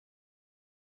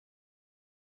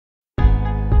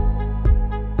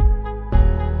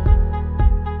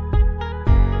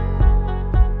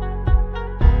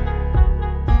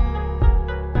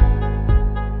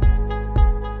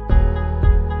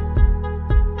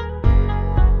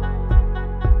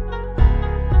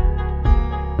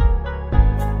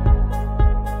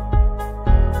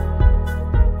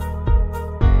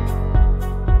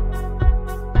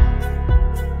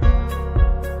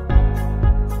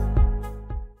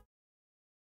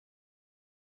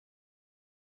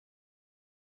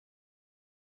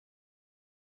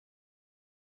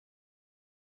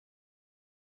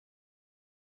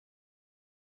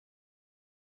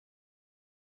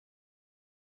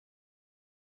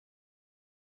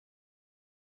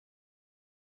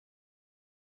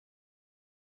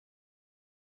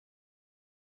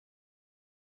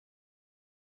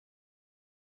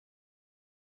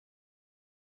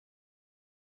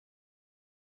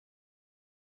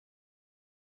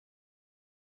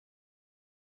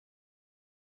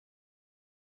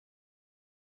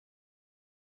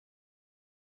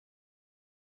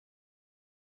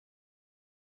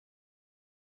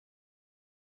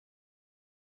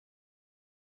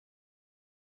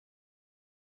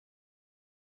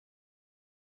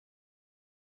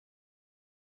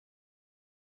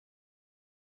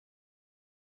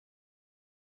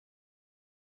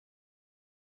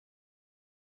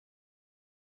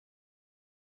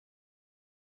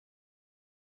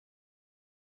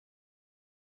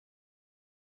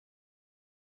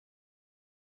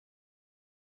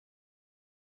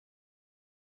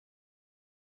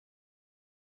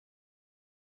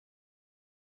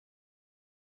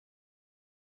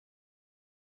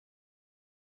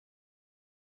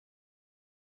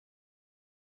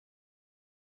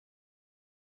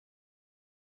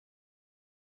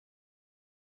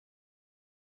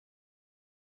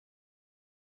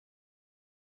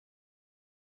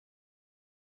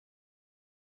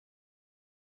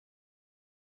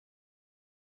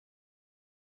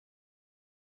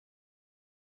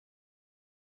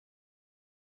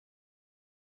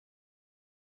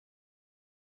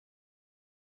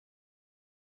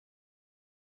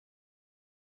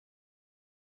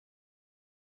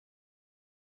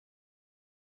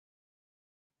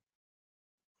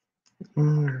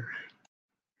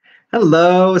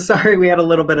Hello, sorry we had a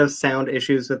little bit of sound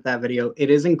issues with that video. It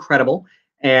is incredible,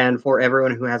 and for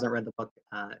everyone who hasn't read the book,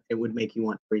 it would make you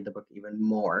want to read the book even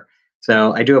more.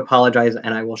 So I do apologize,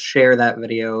 and I will share that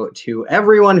video to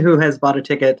everyone who has bought a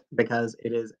ticket because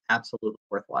it is absolutely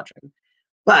worth watching.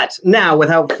 But now,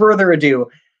 without further ado,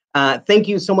 thank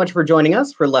you so much for joining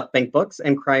us for Left Bank Books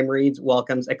and Crime Reads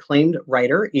welcomes acclaimed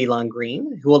writer Elon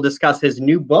Green, who will discuss his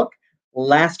new book,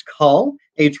 Last Call,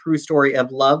 a true story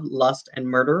of love, lust, and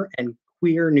murder in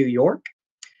queer New York.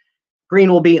 Green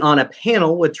will be on a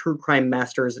panel with true crime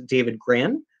masters David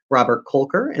Grann, Robert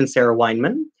Kolker, and Sarah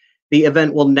Weinman. The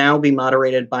event will now be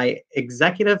moderated by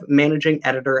executive managing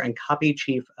editor and copy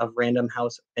chief of Random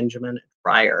House, Benjamin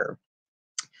Dreyer.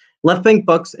 Left Bank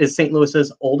Books is St.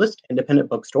 Louis's oldest independent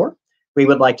bookstore. We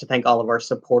would like to thank all of our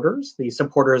supporters, the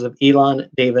supporters of Elon,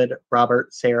 David,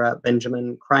 Robert, Sarah,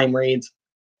 Benjamin, Crime Reads,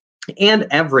 and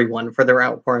everyone for their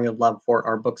outpouring of love for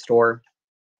our bookstore.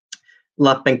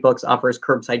 Left Bank Books offers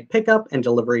curbside pickup and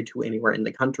delivery to anywhere in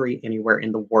the country, anywhere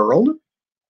in the world.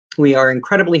 We are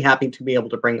incredibly happy to be able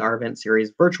to bring our event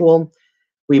series virtual.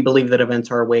 We believe that events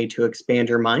are a way to expand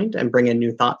your mind and bring in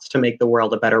new thoughts to make the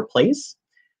world a better place.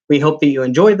 We hope that you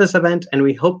enjoy this event, and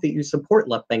we hope that you support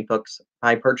Left Bank Books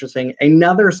by purchasing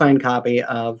another signed copy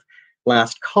of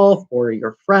Last Call for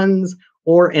your friends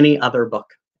or any other book,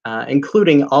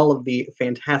 including all of the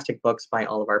fantastic books by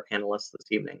all of our panelists this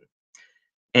evening.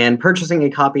 And purchasing a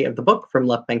copy of the book from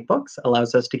Left Bank Books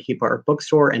allows us to keep our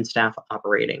bookstore and staff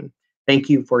operating. Thank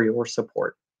you for your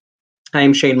support. I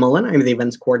am Shane Mullen. I'm the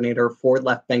events coordinator for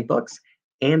Left Bank Books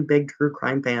and big true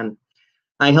crime fan.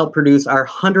 I help produce our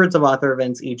hundreds of author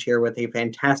events each year with a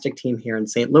fantastic team here in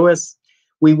St. Louis.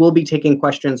 We will be taking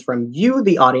questions from you,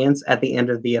 the audience, at the end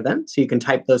of the event, so you can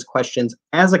type those questions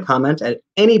as a comment at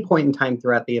any point in time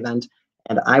throughout the event,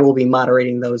 and I will be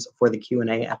moderating those for the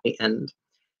Q&A at the end.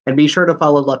 And be sure to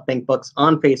follow Left Bank Books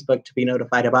on Facebook to be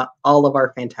notified about all of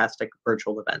our fantastic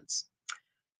virtual events.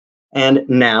 And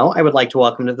now I would like to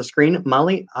welcome to the screen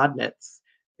Molly Odnitz,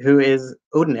 who is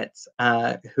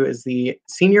the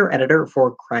senior editor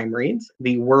for Crime Reads,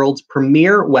 the world's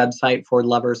premier website for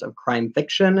lovers of crime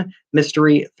fiction,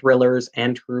 mystery, thrillers,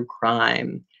 and true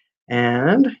crime.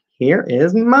 And here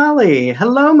is Molly.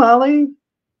 Hello, Molly.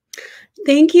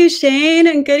 Thank you, Shane,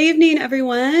 and good evening,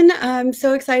 everyone. I'm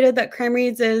so excited that Crime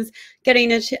Reads is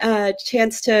getting a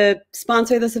chance to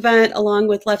sponsor this event along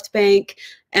with Left Bank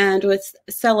and with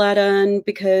Celadon,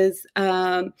 because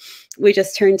we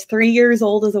just turned 3 years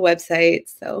old as a website.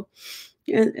 So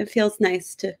it feels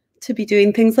nice to be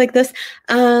doing things like this.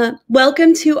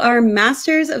 Welcome to our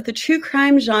Masters of the True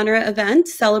Crime Genre event,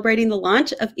 celebrating the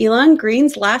launch of Elon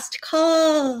Green's Last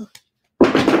Call.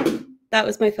 That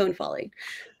was my phone falling.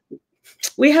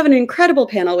 We have an incredible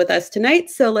panel with us tonight,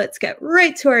 so let's get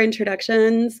right to our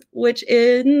introductions, which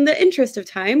in the interest of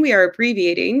time, we are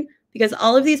abbreviating because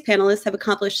all of these panelists have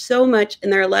accomplished so much in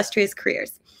their illustrious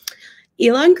careers.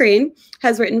 Elon Green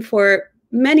has written for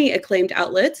many acclaimed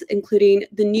outlets, including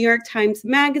the New York Times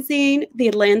Magazine, The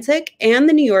Atlantic, and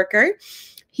The New Yorker.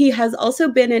 He has also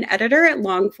been an editor at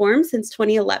Longform since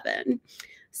 2011.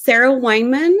 Sarah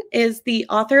Weinman is the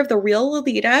author of The Real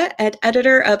Lolita and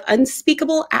editor of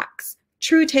Unspeakable Acts,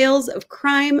 True Tales of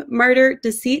Crime, Murder,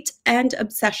 Deceit, and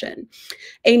Obsession.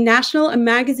 A National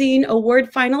Magazine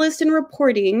Award finalist in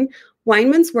reporting,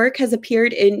 Weinman's work has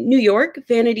appeared in New York,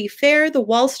 Vanity Fair, The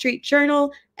Wall Street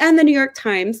Journal, and The New York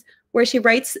Times, where she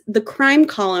writes the crime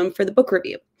column for the book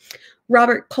review.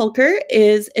 Robert Kolker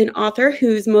is an author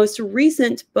whose most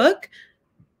recent book,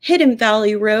 Hidden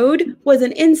Valley Road, was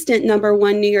an instant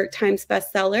 #1 New York Times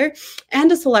bestseller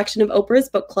and a selection of Oprah's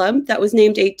book club that was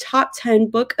named a top 10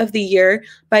 book of the year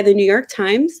by the New York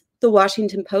Times, the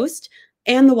Washington Post,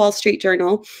 and the Wall Street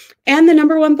Journal, and the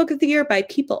 #1 book of the year by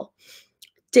People.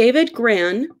 David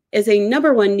Grann is a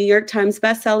 #1 New York Times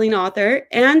bestselling author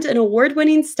and an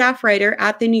award-winning staff writer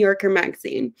at the New Yorker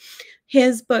magazine.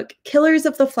 His book, Killers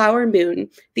of the Flower Moon,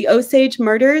 The Osage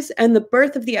Murders and the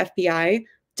Birth of the FBI,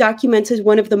 documented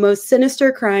one of the most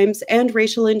sinister crimes and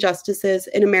racial injustices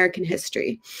in American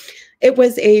history. It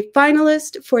was a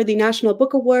finalist for the National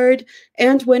Book Award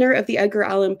and winner of the Edgar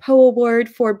Allan Poe Award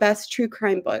for Best True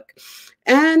Crime Book,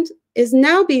 and is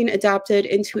now being adapted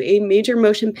into a major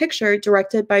motion picture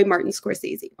directed by Martin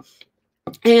Scorsese.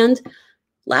 And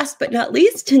last but not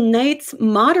least, tonight's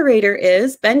moderator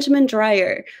is Benjamin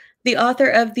Dreyer, the author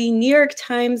of the New York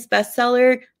Times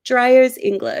bestseller, Dreyer's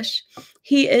English.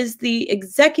 He is the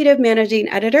executive managing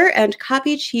editor and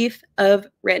copy chief of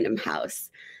Random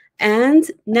House. And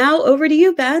now over to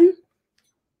you, Ben.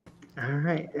 All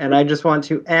right. And I just want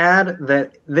to add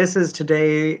that this is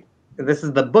today This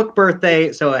is the book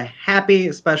birthday, so a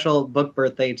happy special book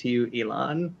birthday to you,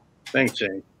 Elon. Thanks,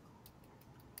 Jane.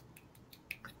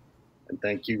 And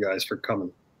thank you guys for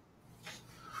coming.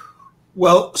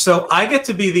 Well, so I get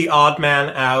to be the odd man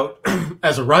out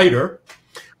as a writer,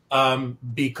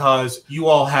 because you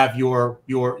all have your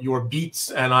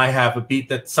beats and I have a beat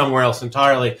that's somewhere else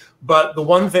entirely. But the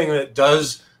one thing that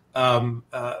does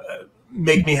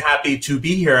make me happy to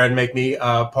be here and make me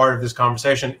part of this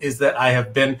conversation is that I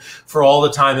have been, for all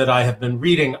the time that I have been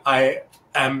reading, I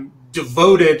am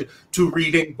devoted to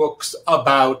reading books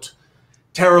about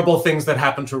terrible things that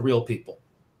happen to real people.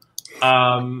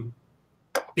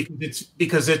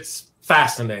 Because it's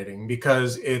fascinating,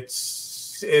 because it's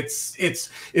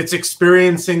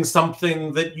experiencing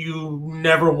something that you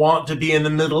never want to be in the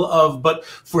middle of, but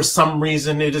for some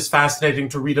reason it is fascinating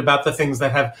to read about the things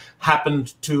that have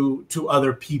happened to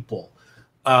other people,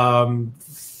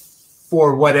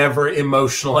 for whatever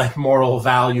emotional and moral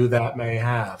value that may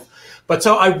have. But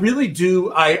so I really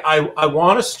do, I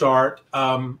want to start,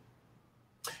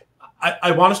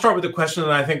 I want to start with a question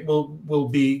that I think will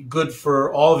be good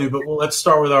for all of you, but let's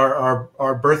start with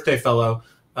our birthday fellow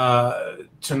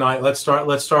tonight. Let's start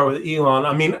with Elon.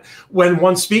 I mean, when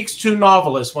one speaks to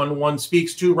novelists, when one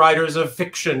speaks to writers of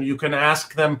fiction, you can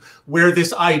ask them where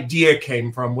this idea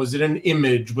came from. Was it an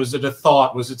image? Was it a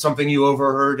thought? Was it something you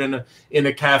overheard in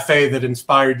a cafe that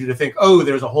inspired you to think, oh,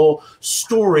 there's a whole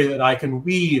story that I can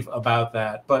weave about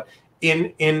that? But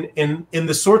in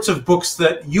the sorts of books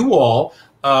that you all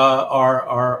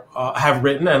have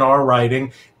written and are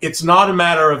writing, it's not a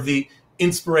matter of the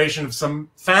inspiration of some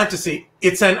fantasy.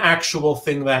 It's an actual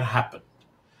thing that happened.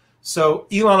 So,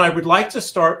 Elon, I would like to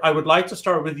start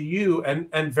with you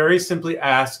and very simply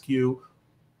ask you,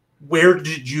 where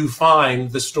did you find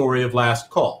the story of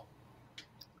Last Call?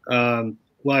 Well,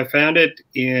 I found it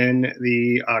in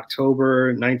the October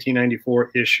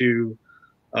 1994 issue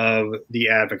of The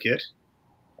Advocate.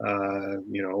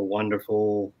 You know,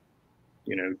 wonderful,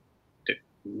 you know,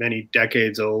 many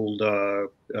decades old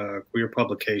queer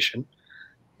publication.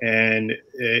 And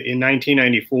in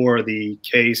 1994, the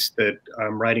case that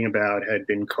I'm writing about had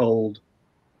been cold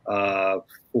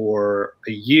for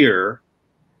a year.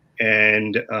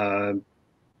 And,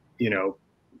 you know,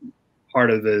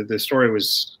 part of the story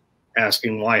was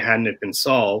asking why hadn't it been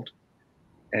solved.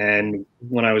 And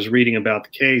when I was reading about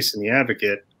the case in The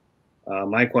Advocate,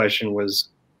 my question was,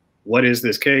 what is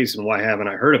this case and why haven't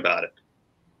I heard about it?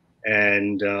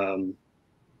 And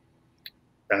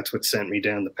that's what sent me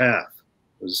down the path,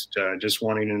 was just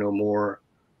wanting to know more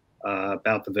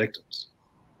about the victims.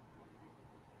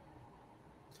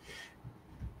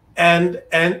 And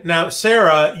now,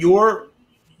 Sarah, you're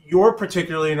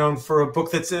particularly known for a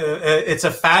book that's it's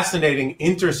a fascinating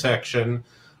intersection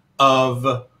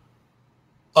of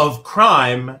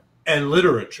crime and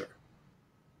literature.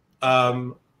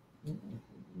 How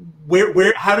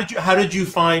did you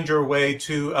find your way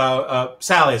to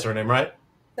Sally is her name, right?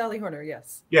 Sally Horner,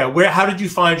 yes. Yeah, how did you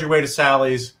find your way to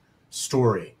Sally's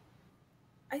story?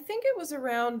 I think it was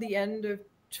around the end of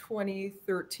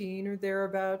 2013 or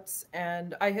thereabouts,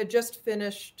 and I had just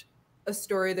finished a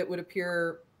story that would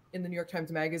appear in the New York Times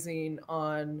Magazine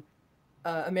on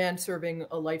a man serving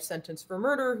a life sentence for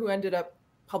murder who ended up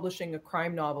publishing a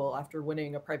crime novel after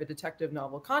winning a private detective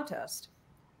novel contest.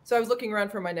 So I was looking around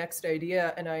for my next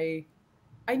idea, and I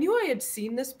knew I had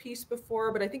seen this piece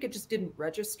before, but I think it just didn't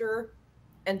register.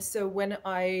 And so when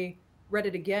I read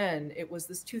it again, it was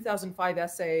this 2005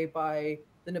 essay by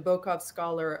the Nabokov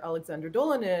scholar Alexander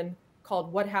Dolanin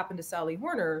called What Happened to Sally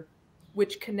Horner,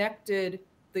 which connected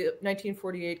the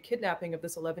 1948 kidnapping of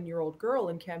this 11-year-old girl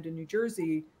in Camden, New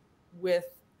Jersey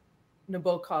with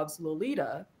Nabokov's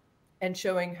Lolita, and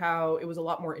showing how it was a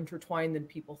lot more intertwined than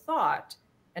people thought,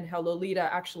 and how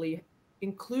Lolita actually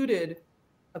included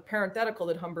a parenthetical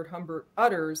that Humbert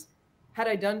utters, had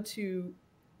I done to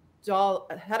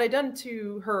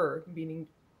her, meaning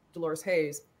Dolores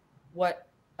Hayes, what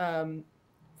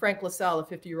Frank LaSalle, a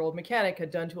 50-year-old mechanic,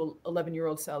 had done to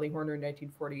 11-year-old Sally Horner in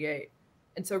 1948.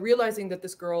 And so realizing that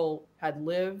this girl had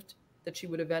lived, that she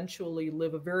would eventually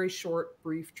live a very short,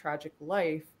 brief, tragic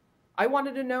life, I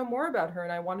wanted to know more about her,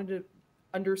 and I wanted to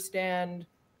understand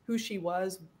who she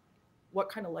was, what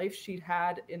kind of life she'd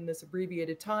had in this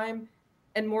abbreviated time,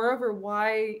 and moreover,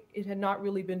 why it had not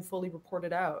really been fully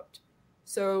reported out.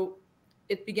 So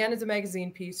it began as a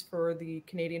magazine piece for the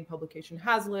Canadian publication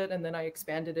Hazlitt, and then I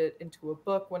expanded it into a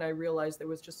book when I realized there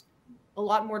was just a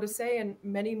lot more to say and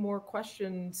many more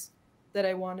questions that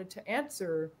I wanted to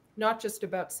answer, not just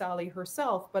about Sally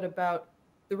herself, but about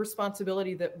the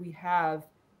responsibility that we have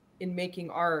in making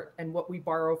art and what we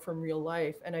borrow from real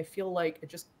life. And I feel like it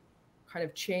just kind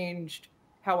of changed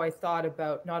how I thought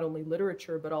about not only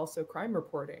literature, but also crime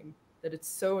reporting, that it's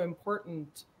so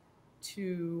important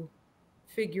to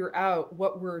figure out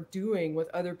what we're doing with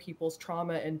other people's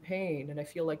trauma and pain. And I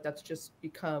feel like that's just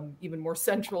become even more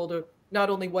central to not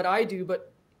only what I do,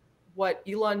 but what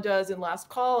Elon does in Last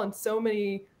Call, and so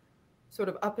many sort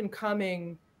of up and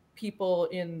coming people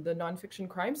in the nonfiction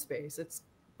crime space. It's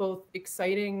both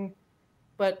exciting,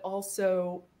 but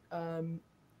also a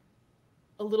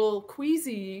little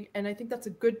queasy. And I think that's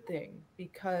a good thing,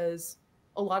 because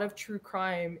a lot of true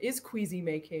crime is queasy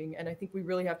making. And I think we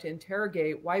really have to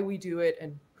interrogate why we do it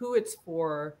and who it's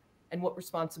for and what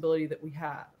responsibility that we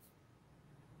have.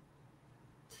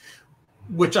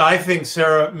 Which I think,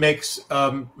 Sarah, makes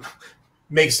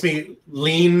me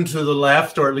lean to the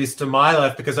left, or at least to my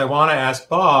left, because I want to ask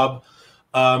Bob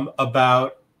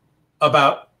about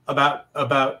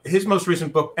his most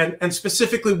recent book, and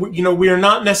specifically, you know, we are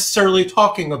not necessarily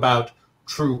talking about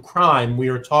true crime. We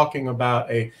are talking about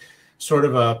a sort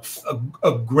of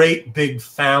a great big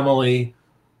family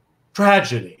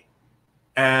tragedy,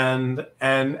 and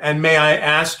may I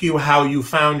ask you how you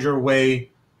found your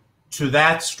way to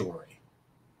that story?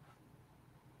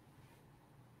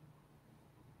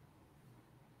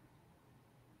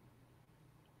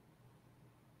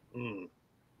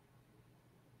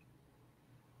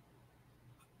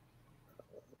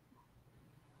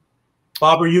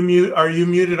 Bob, are you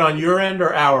muted on your end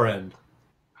or our end?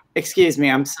 Excuse me,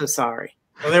 I'm so sorry.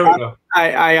 Oh, there we go.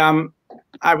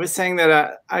 I was saying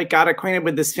that I got acquainted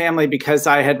with this family because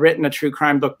I had written a true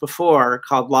crime book before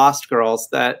called Lost Girls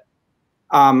that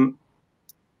not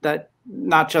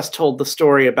just told the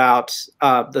story about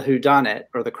the whodunit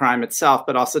or the crime itself,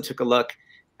 but also took a look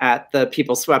at the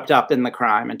people swept up in the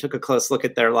crime and took a close look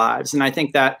at their lives. And I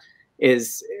think that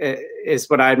is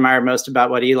what I admire most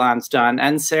about what Elon's done,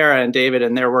 and Sarah and David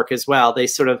and their work as well. They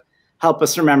sort of help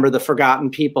us remember the forgotten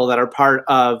people that are part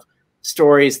of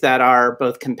stories that are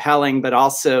both compelling, but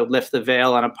also lift the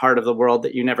veil on a part of the world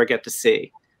that you never get to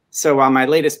see. So while my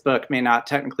latest book may not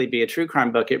technically be a true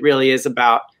crime book, it really is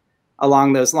about,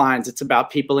 along those lines, it's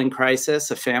about people in crisis,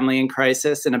 a family in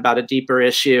crisis, and about a deeper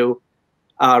issue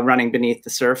running beneath the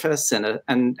surface,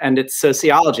 and it's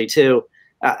sociology too.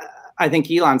 I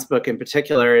think Elon's book in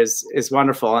particular is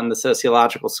wonderful, and the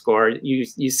sociological score.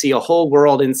 You see a whole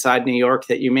world inside New York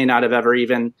that you may not have ever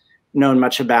even known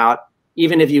much about.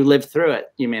 Even if you lived through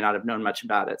it, you may not have known much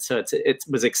about it. So it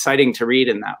was exciting to read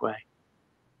in that way.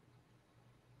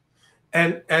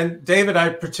 And David, I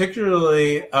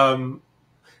particularly, I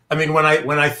mean, when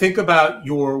I think about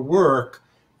your work,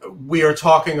 we are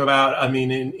talking about, I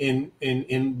mean,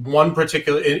 in one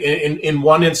particular, in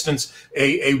one instance,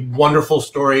 a wonderful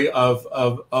story of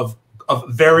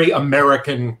very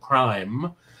American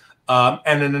crime,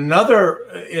 and in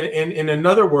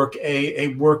another work,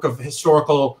 a work of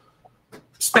historical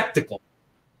spectacle.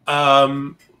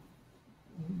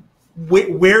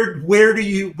 Where do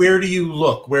you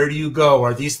look? Where do you go?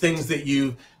 Are these things that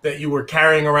you were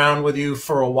carrying around with you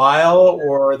for a while,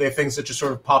 or are they things that just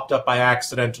sort of popped up by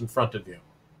accident in front of you?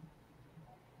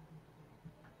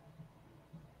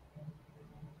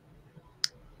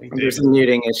 There's a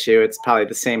muting issue. It's probably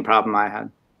the same problem I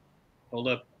had. Hold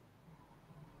up.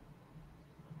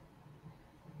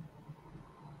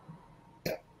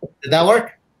 Did that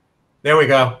work? There we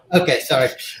go. Okay, sorry.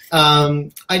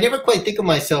 I never quite think of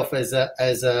myself as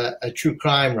a true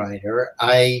crime writer.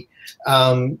 I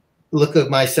look at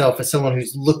myself as someone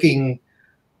who's looking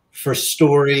for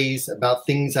stories about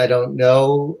things I don't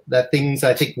know, that things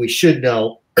I think we should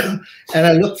know. And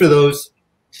I look for those,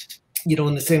 you know,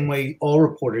 in the same way all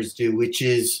reporters do, which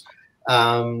is,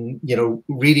 you know,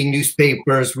 reading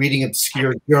newspapers, reading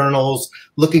obscure journals,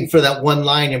 looking for that one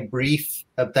line in brief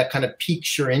that kind of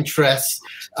piques your interest,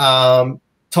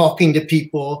 talking to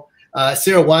people.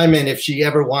 Sarah Weinman, if she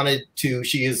ever wanted to,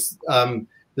 she is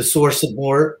the source of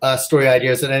more story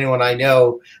ideas than anyone I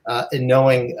know in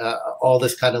knowing all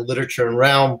this kind of literature and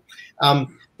realm.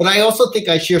 But I also think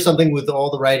I share something with all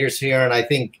the writers here, and I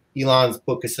think Elon's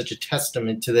book is such a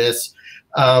testament to this,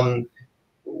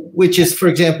 which is, for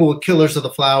example, with Killers of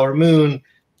the Flower Moon,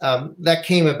 that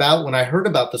came about when I heard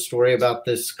about the story about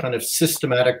this kind of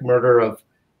systematic murder of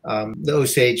the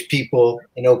Osage people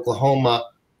in Oklahoma,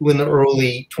 who in the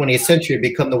early 20th century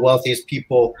become the wealthiest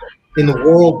people in the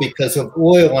world because of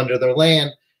oil under their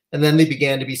land. And then they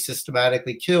began to be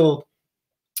systematically killed.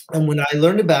 And when I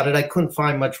learned about it, I couldn't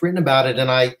find much written about it.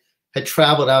 And I had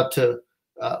traveled out to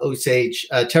Osage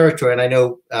territory. And I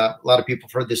know a lot of people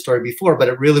have heard this story before, but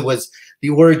it really was the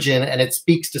origin. And it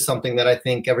speaks to something that I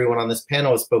think everyone on this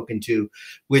panel has spoken to,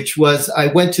 which was I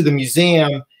went to the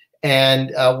museum.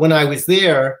 And when I was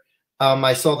there,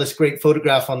 I saw this great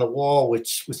photograph on the wall,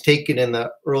 which was taken in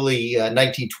the early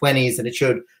 1920s, and it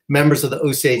showed members of the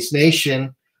Osage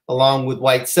Nation along with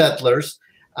white settlers,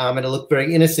 and it looked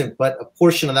very innocent. But a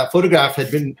portion of that photograph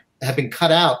had been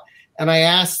cut out, and I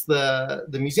asked the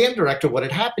museum director what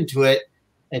had happened to it,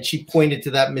 and she pointed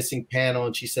to that missing panel,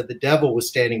 and she said the devil was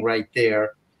standing right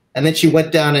there. And then she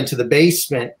went down into the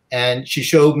basement, and she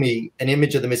showed me an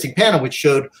image of the missing panel, which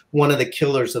showed one of the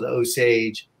killers of the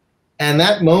Osage. And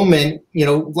that moment, you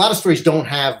know, a lot of stories don't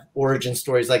have origin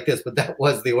stories like this, but that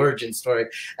was the origin story.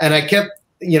 And I kept,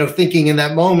 you know, thinking in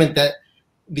that moment that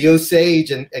the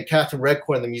Osage and Catherine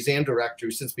Redcorn, the museum director,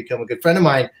 who's since become a good friend of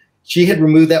mine, she had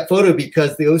removed that photo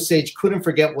because the Osage couldn't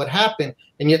forget what happened.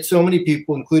 And yet so many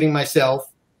people, including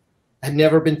myself, had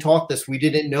never been taught this. We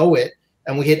didn't know it,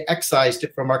 and we had excised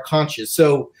it from our conscious.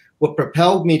 So what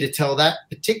propelled me to tell that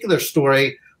particular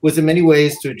story was in many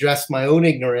ways to address my own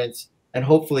ignorance and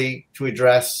hopefully to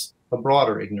address a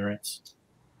broader ignorance.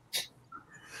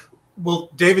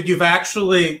 Well, David, you've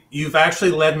actually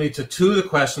led me to two of the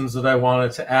questions that I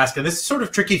wanted to ask. And this is sort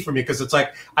of tricky for me because it's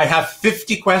like I have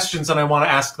 50 questions and I want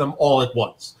to ask them all at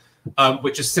once,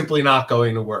 which is simply not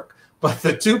going to work. But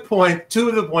the two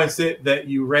of the points that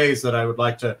you raised that I would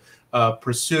like to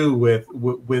pursue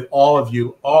with all of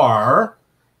you are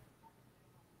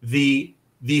the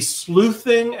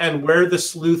sleuthing and where the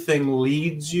sleuthing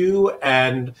leads you,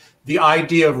 and the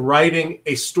idea of writing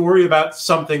a story about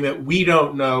something that we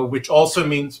don't know, which also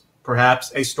means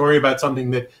perhaps a story about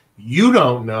something that you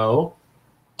don't know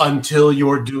until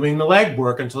you're doing the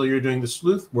legwork, until you're doing the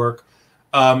sleuth work.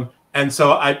 And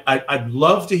so I'd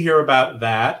love to hear about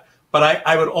that. But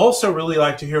I would also really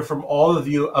like to hear from all of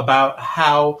you about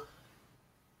how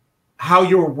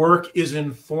your work is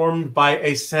informed by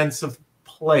a sense of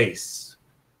place,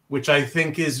 which I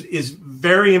think is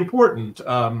very important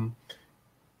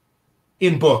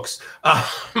in books,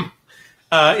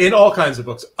 in all kinds of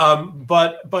books.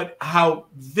 But how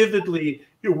vividly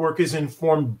your work is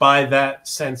informed by that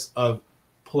sense of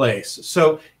place.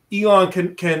 So,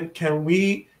 Elon, can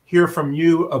we hear from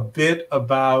you a bit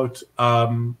about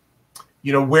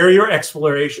you know, where your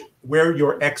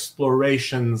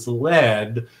explorations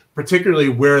led, particularly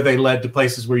where they led to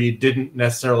places where you didn't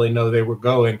necessarily know they were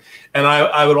going. And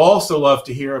I would also love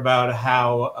to hear about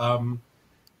how,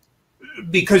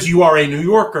 because you are a New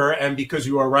Yorker and because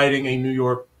you are writing a New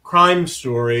York crime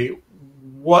story,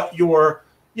 what your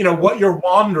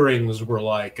wanderings were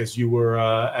like as you were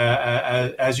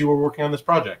working on this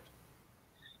project.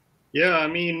 Yeah, I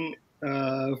mean,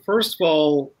 first of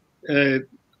all,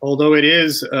 although it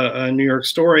is a New York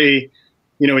story,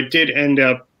 you know, it did end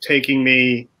up taking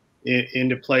me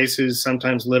into places,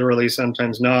 sometimes literally,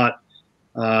 sometimes not,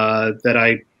 that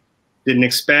I didn't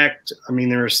expect. I mean,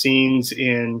 there are scenes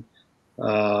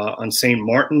on St.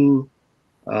 Martin,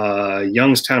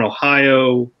 Youngstown,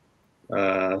 Ohio,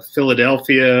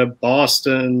 Philadelphia,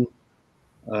 Boston,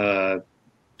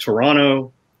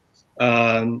 Toronto,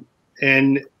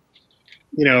 and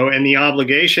you know, and the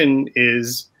obligation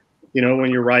is, you know,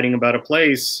 when you're writing about a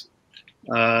place,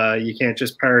 you can't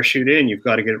just parachute in. You've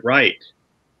got to get it right.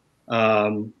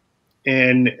 And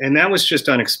that was just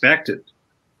unexpected.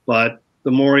 But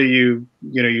the more you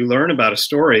learn about a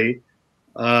story,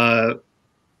 the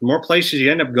more places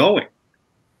you end up going.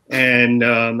 And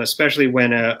especially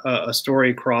when a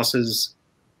story crosses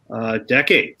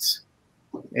decades.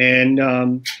 And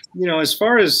you know, as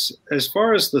far as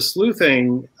the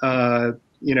sleuthing,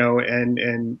 you know,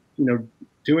 and you know,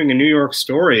 doing a New York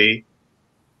story,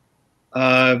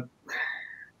 it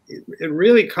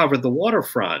really covered the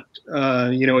waterfront.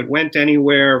 You know, it went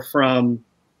anywhere from,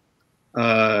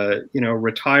 you know,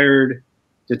 retired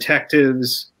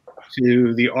detectives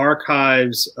to the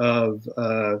archives of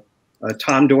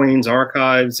Tom Duane's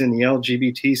archives in the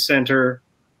LGBT Center,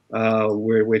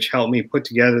 which helped me put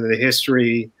together the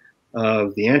history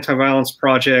of the Anti-Violence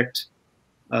Project.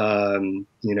 You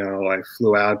know, I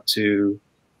flew out to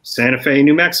Santa Fe,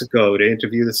 New Mexico to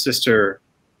interview the sister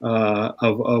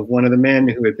of one of the men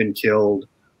who had been killed.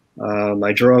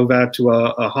 I drove out to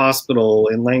a hospital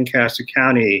in Lancaster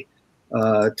County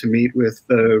to meet with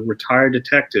the retired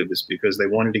detectives because they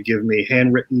wanted to give me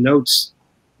handwritten notes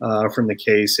from the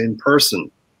case in person.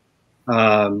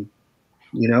 You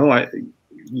know,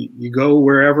 you go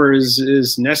wherever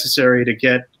is necessary to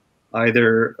get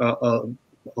either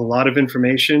a lot of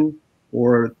information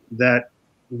or that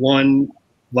one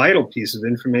vital piece of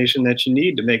information that you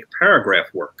need to make a paragraph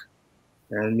work.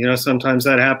 And, you know, sometimes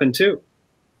that happened too.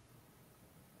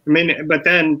 I mean, but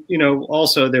then, you know,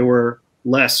 also there were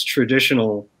less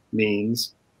traditional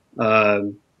means.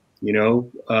 You know,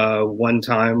 one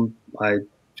time I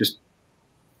just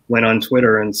went on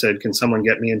Twitter and said, "Can someone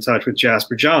get me in touch with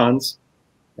Jasper Johns?"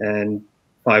 And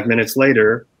 5 minutes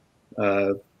later,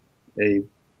 a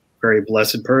very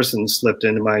blessed person slipped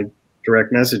into my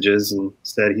direct messages and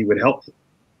said he would help.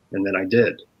 And then I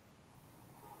did.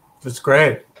 That's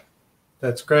great.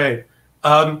 That's great.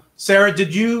 Sarah,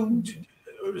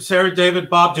 Sarah, David,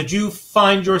 Bob, did you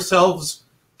find yourselves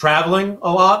traveling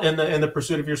a lot in the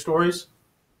pursuit of your stories?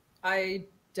 I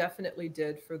definitely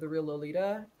did for The Real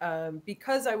Lolita,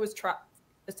 because I was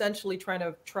essentially trying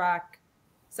to track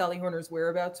Sally Horner's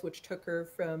whereabouts, which took her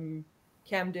from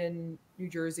Camden, New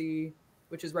Jersey,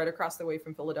 which is right across the way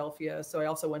from Philadelphia. So I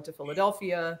also went to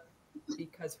Philadelphia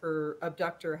because her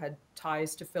abductor had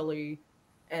ties to Philly,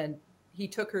 and he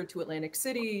took her to Atlantic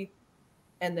City,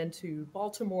 and then to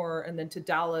Baltimore, and then to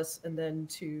Dallas, and then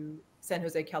to San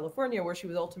Jose, California, where she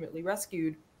was ultimately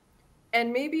rescued.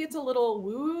 And maybe it's a little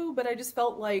woo, but I just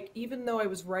felt like even though I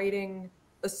was writing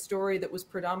a story that was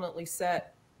predominantly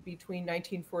set between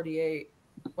 1948,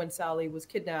 when Sally was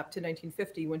kidnapped, to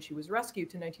 1950, when she was rescued,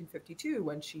 to 1952,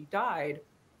 when she died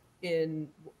in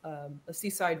a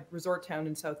seaside resort town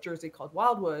in South Jersey called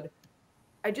Wildwood,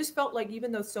 I just felt like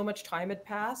even though so much time had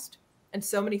passed and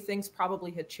so many things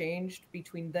probably had changed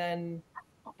between then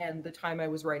and the time I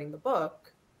was writing the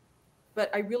book, but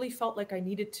I really felt like I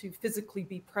needed to physically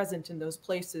be present in those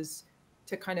places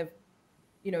to kind of,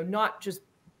 not just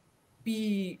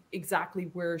be exactly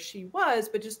where she was,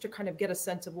 but just to kind of get a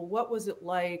sense of, well, what was it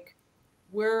like?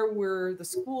 Where were the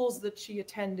schools that she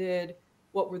attended?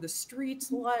 What were the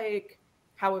streets like?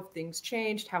 How have things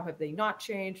changed? How have they not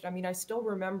changed? I mean, I still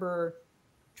remember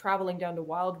traveling down to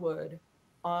Wildwood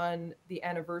on the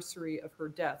anniversary of her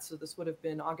death. So this would have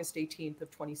been August 18th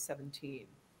of 2017.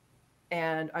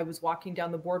 And I was walking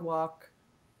down the boardwalk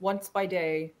once by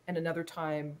day and another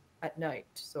time at night.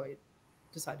 So I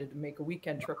decided to make a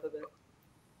weekend trip of it.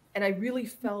 And I really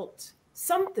felt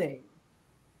something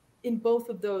in both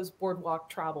of those boardwalk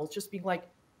travels, just being like,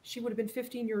 she would have been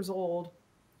 15 years old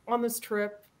on this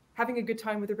trip, having a good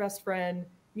time with her best friend,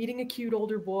 meeting a cute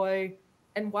older boy.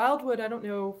 And Wildwood, I don't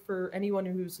know for anyone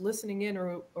who's listening in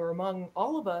or among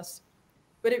all of us,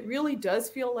 but it really does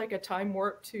feel like a time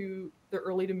warp to the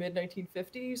early to mid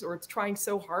 1950s, or it's trying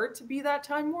so hard to be that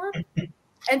time warp.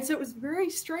 And so it was very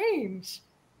strange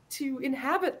to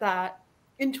inhabit that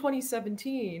in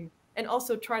 2017 and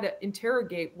also try to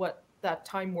interrogate what that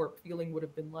time warp feeling would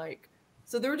have been like.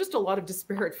 So there were just a lot of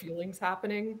disparate feelings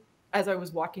happening as I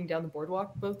was walking down the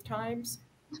boardwalk both times.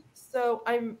 So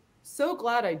I'm so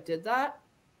glad I did that.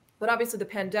 But obviously the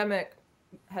pandemic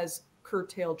has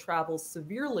curtailed travel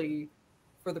severely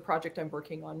for the project I'm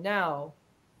working on now.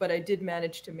 But I did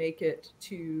manage to make it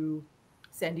to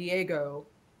San Diego,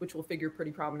 which will figure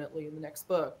pretty prominently in the next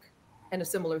book. And a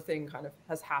similar thing kind of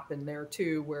has happened there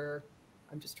too, where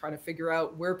I'm just trying to figure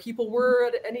out where people were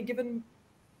at any given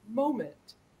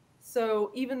moment.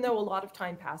 So even though a lot of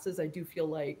time passes, I do feel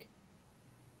like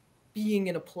being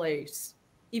in a place,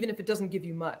 even if it doesn't give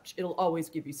you much, it'll always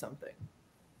give you something.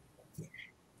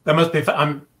 That must be,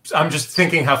 I'm just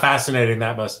thinking how fascinating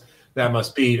that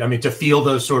must be. I mean, to feel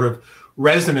those sort of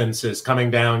resonances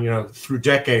coming down, through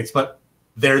decades, but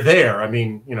they're there. I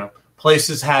mean,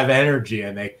 places have energy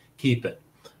and they keep it.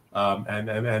 And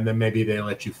then maybe they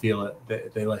let you feel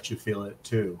it. They let you feel it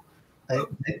too.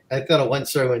 I thought of one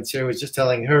story when Sarah was just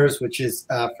telling hers, which is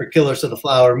for Killers of the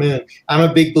Flower Moon. I'm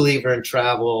a big believer in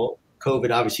travel.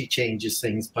 COVID obviously changes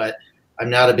things, but I'm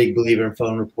not a big believer in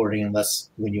phone reporting unless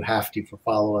when you have to for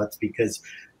follow-ups, because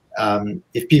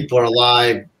if people are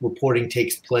alive, reporting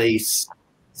takes place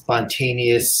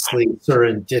spontaneously,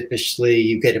 serendipitously.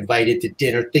 You get invited to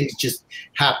dinner. Things just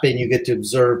happen. You get to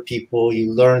observe people.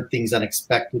 You learn things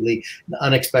unexpectedly, in an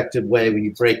unexpected way when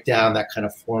you break down that kind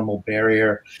of formal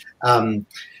barrier.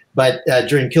 But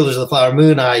during Killers of the Flower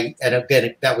Moon, and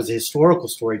again, that was a historical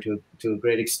story to a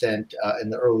great extent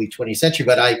in the early 20th century,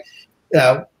 but I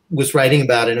was writing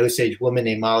about an Osage woman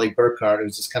named Molly Burkhart. It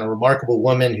was this kind of remarkable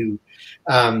woman who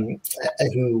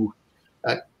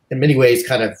in many ways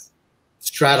kind of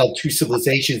straddled two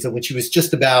civilizations. And when she was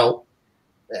just about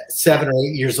 7 or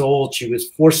 8 years old, she was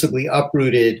forcibly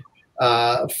uprooted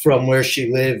from where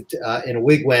she lived in a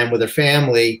wigwam with her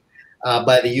family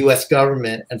by the U.S.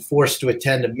 government and forced to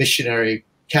attend a missionary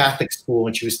Catholic school.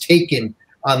 And she was taken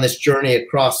on this journey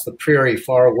across the prairie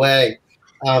far away.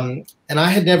 And I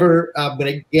had never, when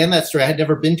I began that story, I had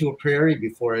never been to a prairie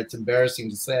before. It's embarrassing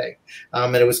to say.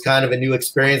 And it was kind of a new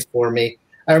experience for me.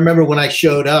 I remember when I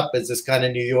showed up as this kind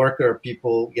of New Yorker,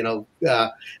 people, and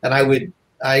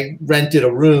I rented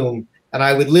a room and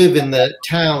I would live in the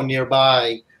town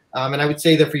nearby. And I would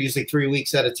stay there for usually 3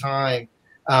 weeks at a time.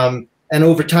 And And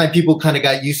over time, people kind of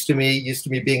got used to me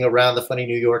being around the funny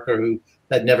New Yorker who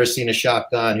had never seen a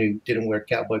shotgun, who didn't wear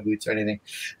cowboy boots or anything.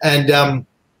 And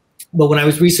but when I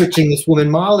was researching this woman,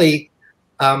 Molly,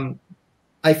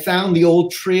 I found the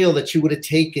old trail that she would have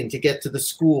taken to get to the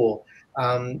school.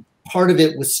 Part of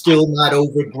it was still not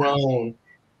overgrown.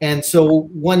 And so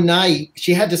one night,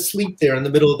 she had to sleep there in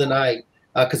the middle of the night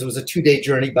because it was a 2-day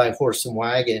journey by horse and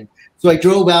wagon. So I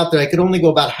drove out there. I could only go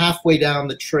about halfway down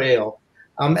the trail.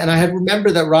 And I had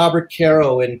remembered that Robert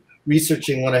Caro, in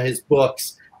researching one of his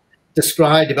books,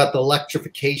 described about the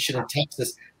electrification in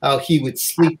Texas, how he would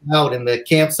sleep out in the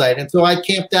campsite. And so I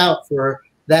camped out for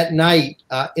that night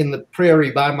in the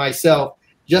prairie by myself,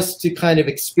 just to kind of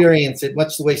experience it,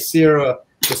 much the way Sarah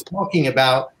was talking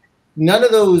about. None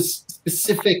of those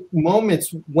specific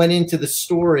moments went into the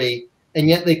story, and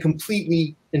yet they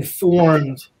completely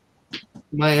informed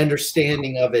my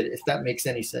understanding of it, if that makes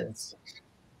any sense.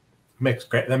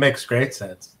 That makes great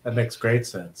sense. That makes great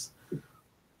sense.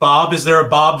 Bob, is there a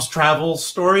Bob's Travels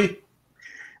story?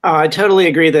 I totally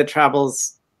agree that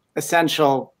travel's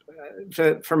essential.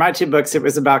 For my 2 books, it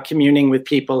was about communing with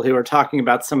people who are talking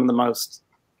about some of the most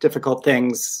difficult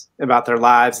things about their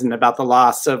lives and about the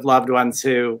loss of loved ones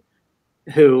who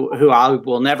I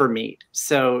will never meet.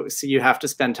 So you have to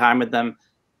spend time with them.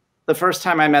 The first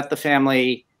time I met the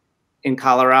family in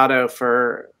Colorado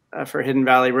for Hidden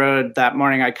Valley Road, that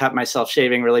morning I cut myself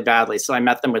shaving really badly. So I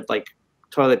met them with like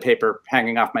toilet paper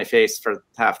hanging off my face for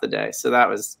half the day.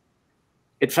 So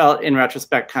it felt in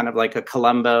retrospect kind of like a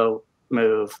Columbo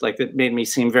move. Like, it made me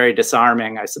seem very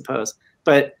disarming, I suppose.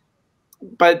 But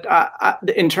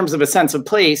in terms of a sense of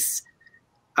place,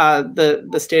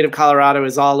 the state of Colorado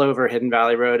is all over Hidden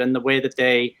Valley Road, and the way that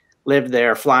they live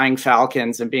there, flying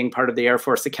Falcons and being part of the Air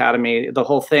Force Academy, the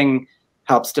whole thing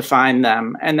helps define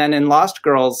them. And then in Lost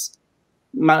Girls,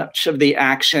 much of the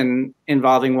action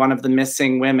involving one of the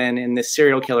missing women in this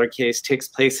serial killer case takes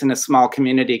place in a small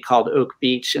community called Oak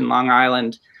Beach in Long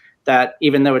Island, that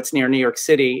even though it's near New York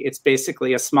City, it's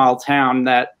basically a small town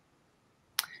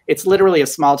it's literally a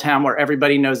small town where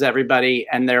everybody knows everybody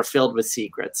and they're filled with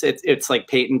secrets. It's like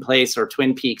Peyton Place or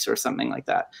Twin Peaks or something like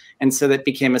that. And so that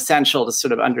became essential to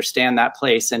sort of understand that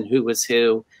place and who was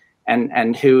who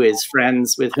and who is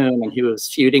friends with whom and who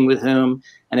is feuding with whom.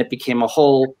 And it became a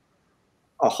whole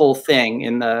thing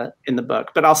in the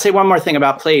book. But I'll say one more thing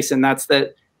about place, and that's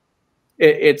that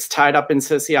it's tied up in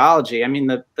sociology. I mean,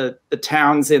 the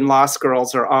towns in Lost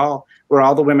Girls where all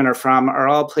the women are from are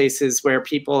all places where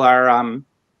people are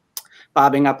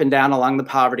bobbing up and down along the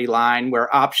poverty line,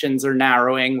 where options are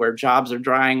narrowing, where jobs are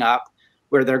drying up,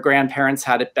 where their grandparents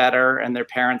had it better and their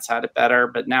parents had it better,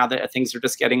 but now that things are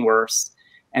just getting worse.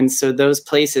 And so those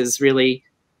places really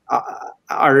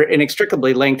are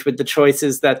inextricably linked with the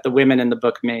choices that the women in the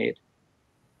book made.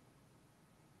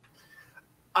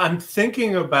 I'm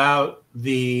thinking about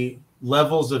the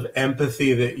levels of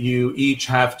empathy that you each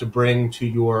have to bring to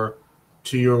your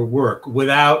work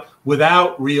without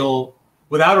a real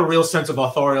sense of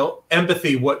authorial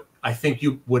empathy. What I think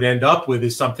you would end up with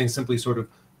is something simply sort of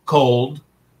cold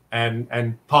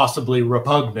and possibly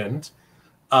repugnant.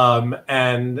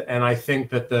 And I think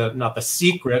that not the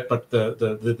secret, but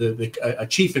a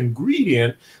chief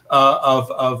ingredient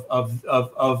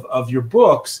of your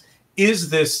books is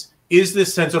this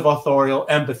sense of authorial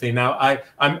empathy. Now,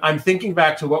 I'm thinking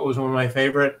back to what was one of my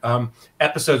favorite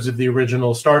episodes of the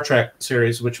original Star Trek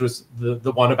series, which was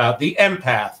the one about the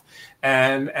empath,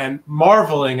 and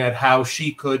marveling at how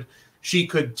she could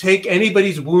take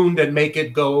anybody's wound and make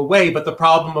it go away. But the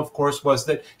problem, of course, was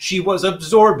that she was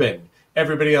absorbing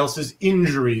everybody else's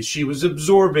injuries. She was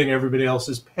absorbing everybody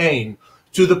else's pain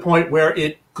to the point where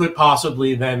it could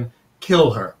possibly then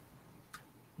kill her.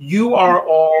 You are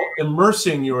all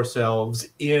immersing yourselves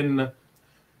in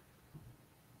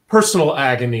personal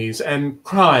agonies and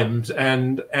crimes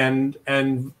and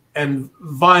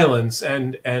violence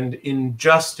and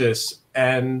injustice.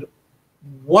 And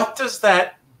what does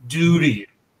that do to you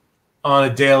on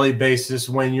a daily basis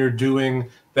when you're doing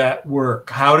that work?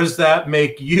 How does that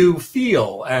make you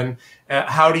feel? And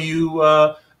how do you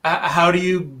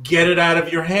get it out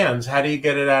of your hands? How do you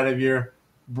get it out of your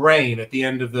brain at the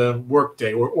end of the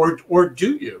workday, or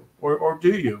do you?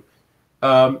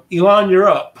 Elon, you're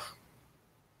up.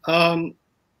 I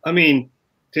mean,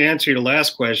 to answer your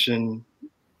last question,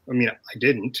 I mean, I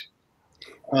didn't.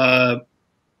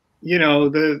 You know,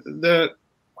 the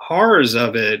horrors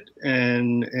of it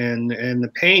and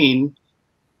the pain,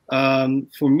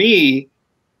 for me,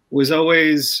 was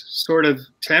always sort of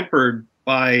tempered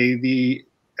by the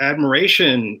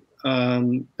admiration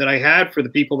that I had for the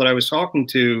people that I was talking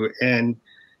to, and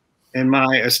and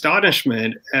my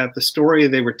astonishment at the story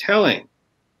they were telling.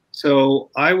 So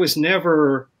I was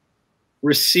never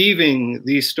receiving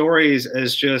these stories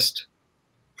as just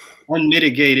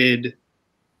unmitigated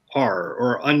horror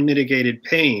or unmitigated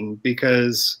pain,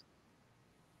 because,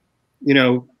 you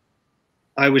know,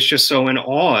 I was just so in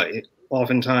awe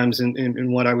oftentimes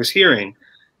in what I was hearing.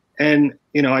 And,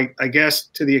 you know, I guess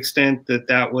to the extent that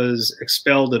that was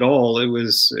expelled at all, it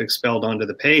was expelled onto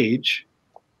the page.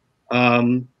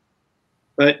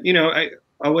 But, you know,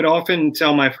 I would often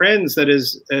tell my friends that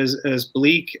as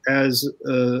bleak as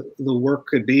the work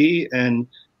could be, and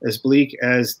as bleak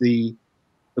as the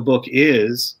book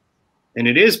is, and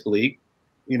it is bleak,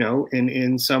 you know,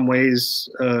 in some ways,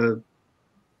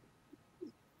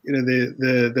 you know,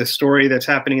 the story that's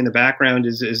happening in the background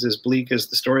is as bleak as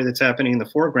the story that's happening in the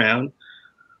foreground.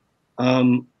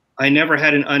 I never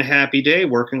had an unhappy day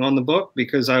working on the book,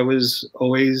 because I was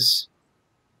always,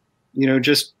 you know,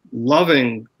 just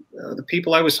loving the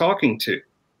people I was talking to.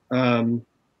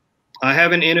 I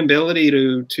have an inability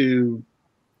to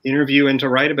interview and to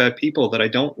write about people that I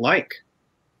don't like.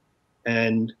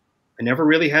 And I never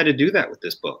really had to do that with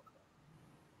this book.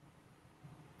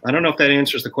 I don't know if that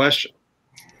answers the question.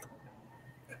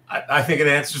 I think it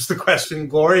answers the question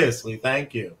gloriously.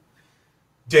 Thank you.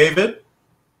 David?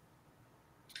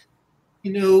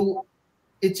 You know,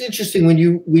 it's interesting when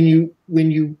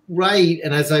you write,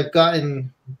 and as I've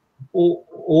gotten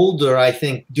older, I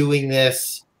think doing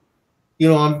this, you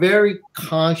know, I'm very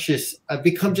conscious. I've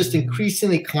become just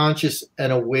increasingly conscious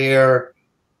and aware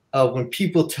of when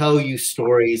people tell you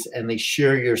stories and they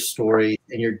share your story,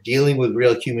 and you're dealing with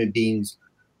real human beings,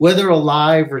 whether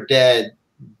alive or dead.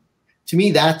 To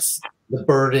me, that's the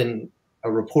burden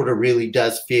a reporter really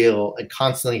does feel and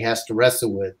constantly has to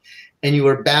wrestle with. And you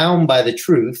are bound by the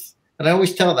truth. And I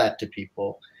always tell that to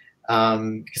people.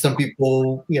 Because some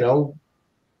people, you know,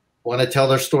 want to tell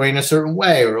their story in a certain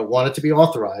way or want it to be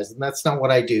authorized. And that's not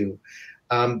what I do.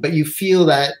 But you feel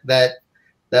that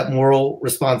moral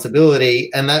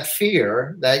responsibility and that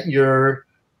fear that you're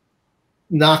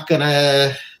not going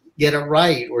to get it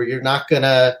right, or you're not going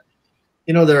to,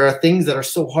 you know, there are things that are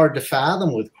so hard to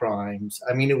fathom with crimes.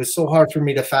 I mean, it was so hard for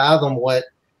me to fathom what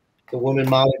the woman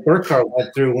Molly Burkhart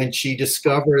went through when she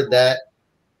discovered that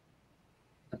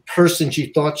the person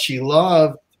she thought she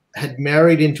loved had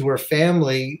married into her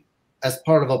family as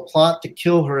part of a plot to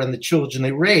kill her and the children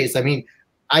they raised. I mean,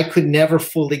 I could never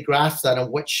fully grasp that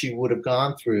and what she would have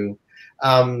gone through.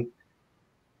 And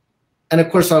of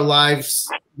course, our lives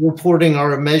reporting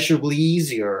are immeasurably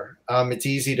easier. It's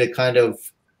easy to kind of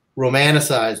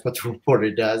romanticize what the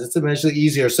reporter does. It's immeasurably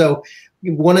easier. So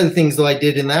one of the things that I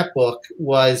did in that book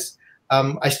was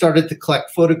I started to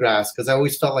collect photographs, because I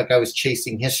always felt like I was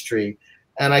chasing history.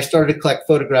 And I started to collect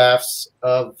photographs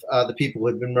of the people who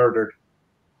had been murdered.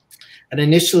 And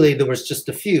initially, there was just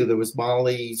a few. There was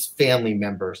Molly's family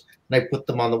members, and I put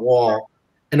them on the wall.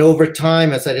 And over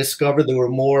time, as I discovered there were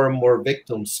more and more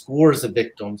victims, scores of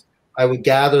victims, I would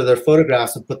gather their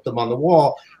photographs and put them on the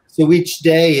wall. So each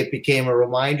day, it became a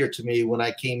reminder to me when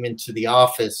I came into the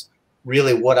office,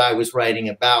 really what I was writing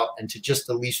about, and to just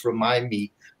at least remind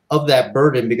me of that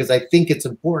burden, because I think it's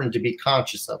important to be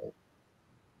conscious of it.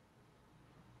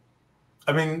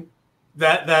 I mean,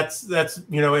 that's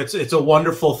you know, it's a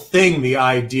wonderful thing, the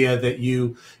idea that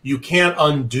you can't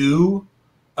undo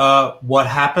what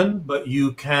happened, but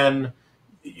you can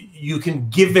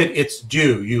give it its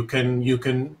due. You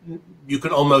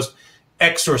can almost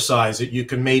exorcise it. You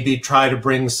can maybe try to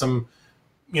bring some,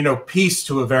 you know, peace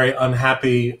to a very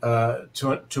unhappy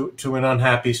to an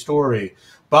unhappy story.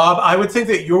 Bob, I would think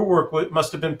that your work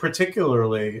must have been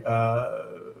particularly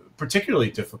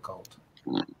difficult.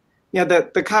 Yeah,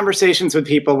 the conversations with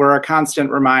people were a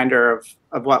constant reminder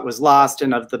of what was lost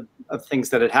and of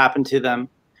things that had happened to them.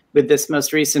 With this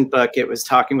most recent book, it was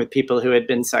talking with people who had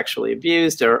been sexually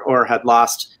abused or had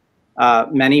lost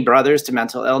many brothers to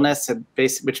mental illness,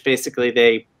 which basically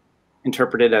they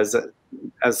interpreted as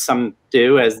some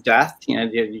do, as death. You know,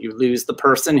 you lose the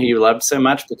person who you loved so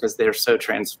much because they're so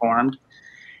transformed.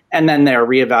 And then they're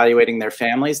reevaluating their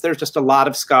families. There's just a lot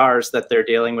of scars that they're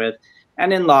dealing with.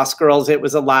 And in Lost Girls, it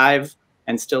was a live,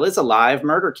 and still is a live,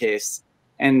 murder case.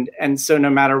 And so no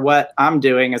matter what I'm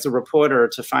doing as a reporter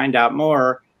to find out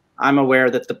more, I'm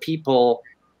aware that the people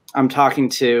I'm talking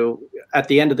to at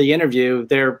the end of the interview,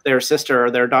 their sister or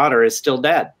their daughter is still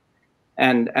dead,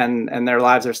 and their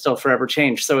lives are still forever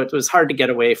changed. So it was hard to get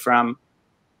away from.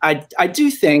 I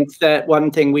do think that one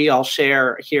thing we all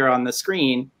share here on the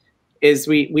screen is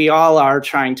we all are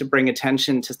trying to bring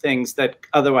attention to things that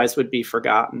otherwise would be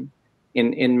forgotten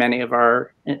in many of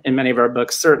our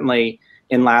books. Certainly,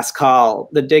 in Last Call,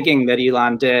 the digging that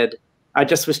Elon did, I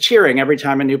just was cheering every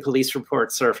time a new police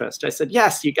report surfaced. I said,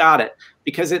 yes, you got it,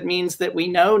 because it means that we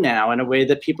know now in a way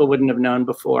that people wouldn't have known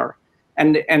before.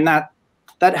 And that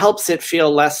helps it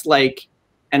feel less like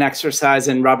an exercise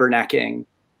in rubbernecking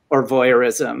or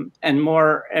voyeurism, and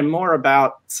more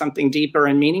about something deeper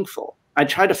and meaningful. I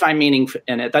try to find meaning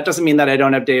in it. That doesn't mean that I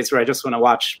don't have days where I just want to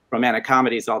watch romantic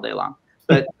comedies all day long.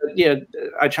 But yeah,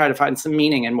 I try to find some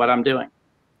meaning in what I'm doing.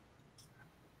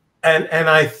 And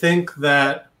I think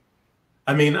that,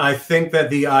 I think that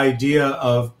the idea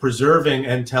of preserving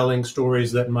and telling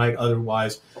stories that might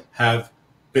otherwise have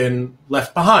been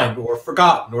left behind or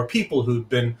forgotten, or people who've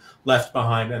been left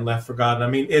behind and left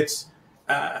forgotten. It's,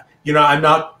 I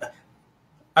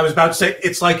was about to say,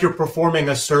 it's like you're performing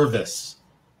a service.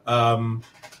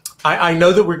 I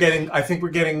know that I think we're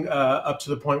getting up to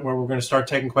the point where we're going to start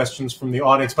taking questions from the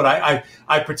audience, but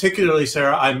I particularly,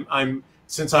 Sarah,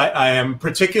 since I am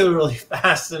particularly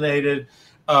fascinated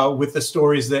with the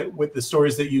stories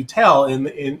that you tell in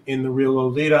the real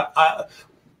Lolita.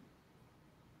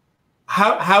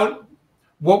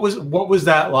 What was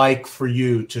that like for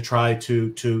you to try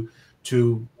to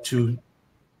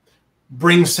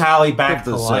bring Sally back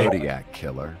to life? The Zodiac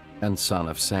Killer and Son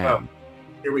of Sam.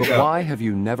 Oh, here we but go. Why have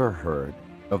you never heard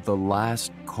of the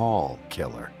Last Call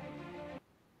Killer?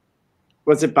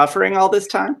 Was it buffering all this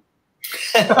time?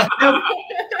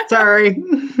 Sorry,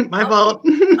 my fault.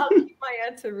 I'll keep my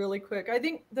answer really quick. I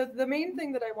think the main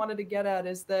thing that I wanted to get at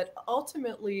is that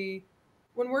ultimately,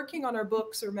 when working on our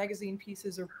books or magazine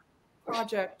pieces or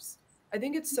projects, I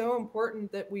think it's so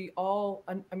important that we all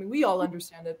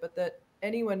understand it, but that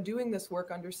anyone doing this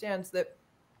work understands that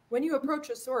when you approach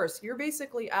a source, you're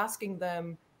basically asking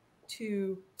them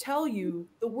to tell you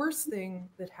the worst thing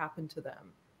that happened to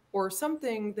them, or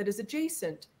something that is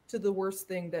adjacent to the worst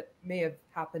thing that may have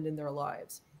happened in their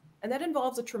lives. And that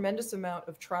involves a tremendous amount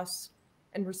of trust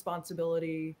and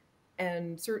responsibility.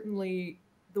 And certainly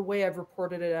the way I've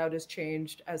reported it out has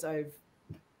changed as I've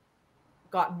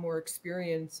gotten more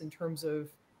experience in terms of,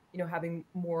 having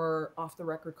more off the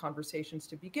record conversations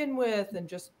to begin with and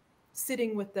just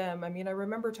sitting with them. I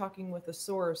remember talking with a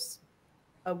source,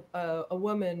 a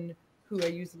woman who I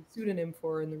used a pseudonym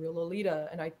for in the real Lolita,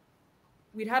 and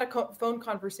we'd had a phone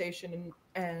conversation,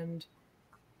 and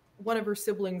one of her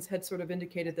siblings had sort of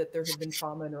indicated that there had been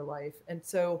trauma in her life. And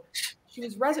so she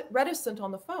was reticent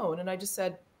on the phone. And I just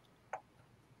said,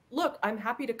 look, I'm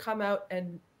happy to come out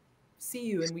and see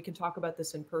you and we can talk about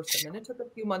this in person. And it took a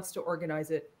few months to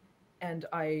organize it. And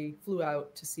I flew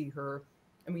out to see her,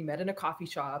 and we met in a coffee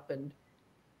shop, and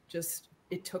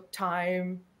it took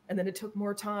time, and then it took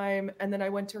more time. And then I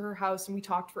went to her house and we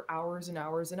talked for hours and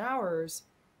hours and hours.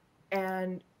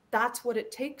 And that's what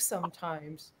it takes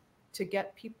sometimes to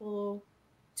get people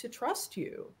to trust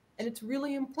you. And it's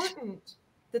really important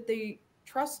that they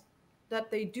trust, that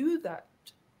they do that,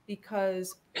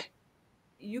 because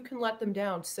you can let them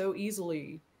down so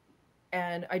easily.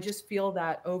 And I just feel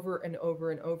that over and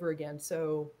over and over again.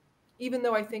 So even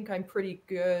though I think I'm pretty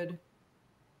good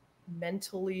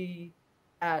mentally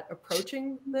at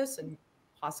approaching this, and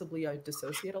possibly I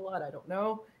dissociate a lot, I don't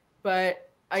know,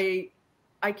 but I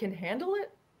can handle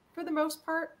it for the most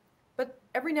part. But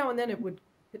every now and then it would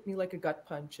hit me like a gut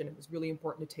punch, and it was really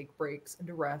important to take breaks and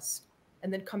to rest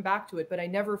and then come back to it. But I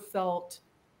never felt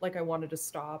like I wanted to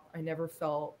stop. I never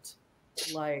felt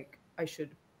like I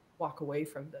should walk away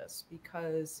from this,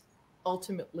 because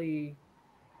ultimately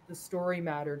the story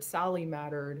mattered, Sally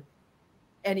mattered,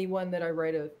 anyone that I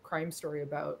write a crime story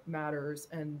about matters,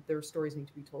 and their stories need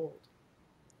to be told.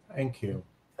 Thank you.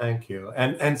 Thank you.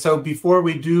 And so before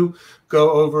we do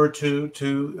go over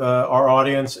to our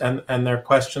audience and their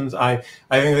questions, I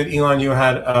think that, Elon, you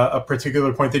had a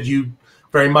particular point that you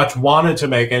very much wanted to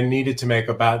make and needed to make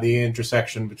about the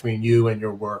intersection between you and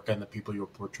your work and the people you're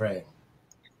portraying.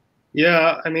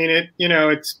 Yeah,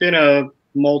 it's been a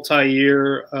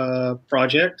multi-year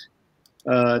project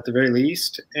at the very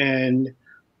least. And,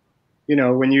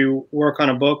 when you work on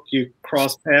a book, you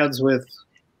cross paths with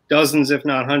dozens, if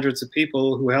not hundreds of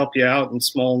people who help you out in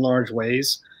small and large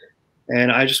ways. And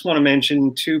I just want to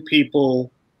mention two people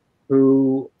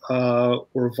who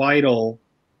were vital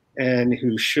and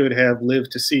who should have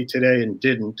lived to see today and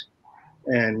didn't.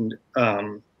 And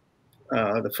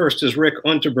the first is Rick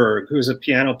Unterberg, who's a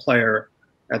piano player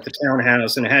at the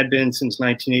Townhouse and had been since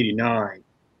 1989.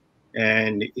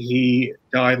 And he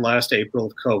died last April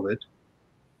of COVID.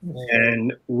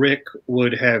 And Rick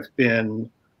would have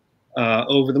been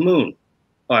over the moon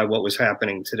by what was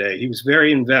happening today. He was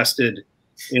very invested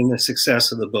in the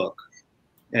success of the book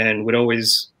and would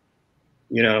always,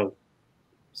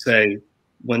 say,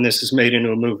 when this is made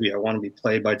into a movie, I want to be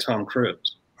played by Tom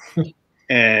Cruise.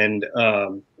 And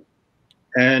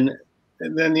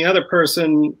then the other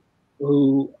person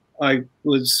who I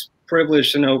was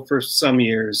privileged to know for some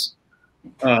years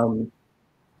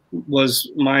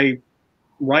was my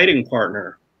writing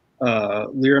partner,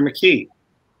 Lyra McKee,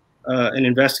 an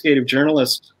investigative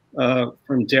journalist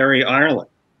from Derry, Ireland.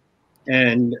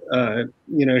 And,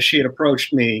 you know, she had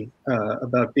approached me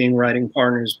about being writing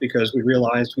partners because we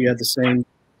realized we had the same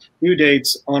due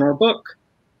dates on our book.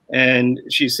 And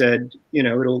she said, you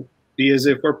know, it'll be as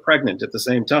if we're pregnant at the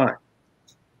same time.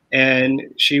 And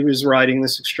she was writing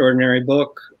this extraordinary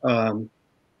book,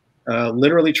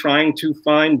 literally trying to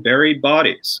find buried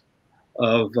bodies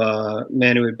of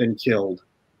men who had been killed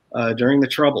during the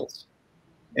Troubles.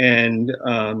 And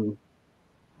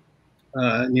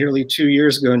nearly 2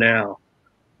 years ago now,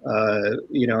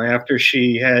 you know, after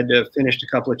she had finished a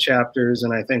couple of chapters,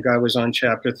 and I think I was on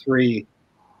chapter 3,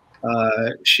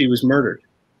 she was murdered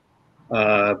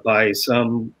by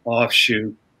some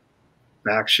offshoot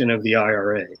faction of the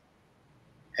IRA.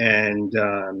 And,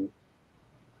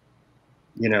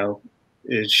 you know,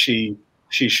 she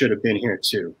should have been here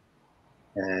too.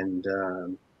 And,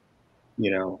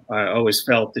 you know, I always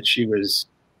felt that she was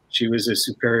a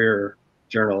superior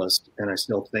journalist, and I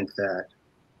still think that.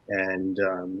 And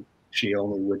she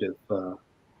only would have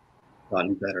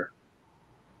gotten better.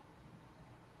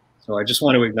 So I just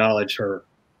want to acknowledge her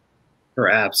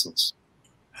absence.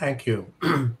 Thank you.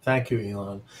 Thank you,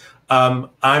 Elon.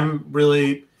 I'm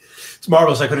really, it's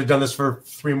marvelous. I could have done this for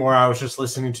 3 more hours just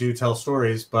listening to you tell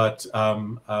stories, but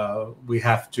we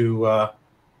have to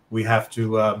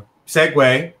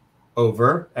segue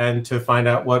over and to find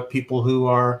out what people who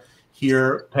are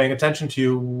here paying attention to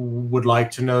you would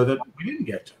like to know that we didn't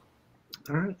get to.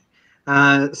 All right.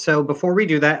 So before we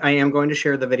do that, I am going to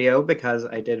share the video because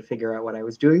I did figure out what I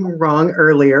was doing wrong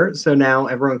earlier. So now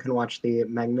everyone can watch the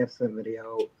magnificent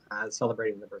video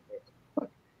celebrating the birthday of the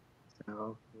book.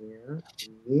 So here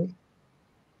we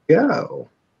go.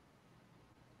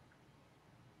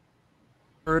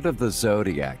 Heard of the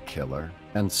Zodiac Killer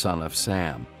and Son of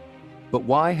Sam, but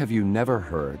why have you never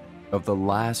heard of the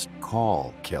Last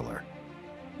Call Killer?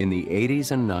 In the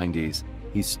 80s and 90s,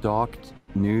 he stalked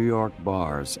New York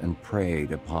bars and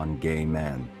preyed upon gay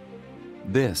men.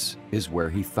 This is where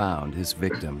he found his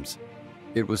victims.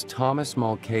 It was Thomas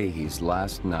Mulcahy's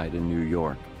last night in New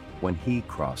York when he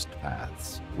crossed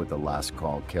paths with the Last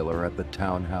Call Killer at the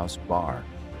Townhouse Bar.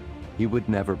 He would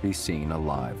never be seen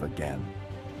alive again.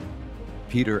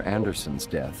 Peter Anderson's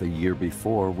death a year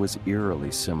before was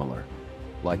eerily similar.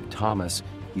 Like Thomas,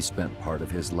 he spent part of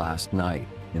his last night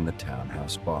in the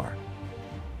Townhouse Bar.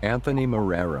 Anthony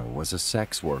Marrero was a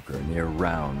sex worker near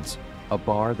Rounds, a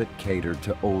bar that catered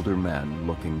to older men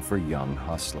looking for young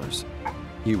hustlers.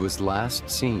 He was last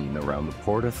seen around the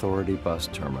Port Authority bus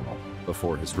terminal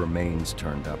before his remains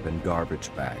turned up in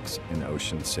garbage bags in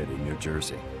Ocean City, New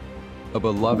Jersey. A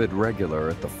beloved regular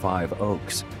at the Five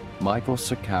Oaks, Michael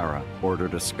Sakara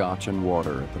ordered a scotch and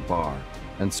water at the bar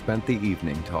and spent the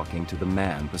evening talking to the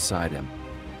man beside him.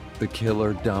 The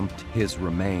killer dumped his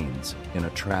remains in a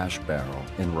trash barrel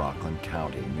in Rockland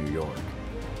County, New York.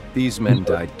 These men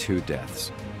died 2 deaths,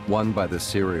 one by the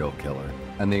serial killer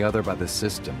and the other by the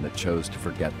system that chose to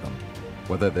forget them.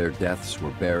 Whether their deaths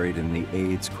were buried in the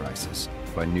AIDS crisis,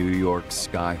 by New York's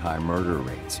sky-high murder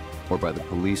rates, or by the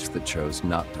police that chose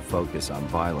not to focus on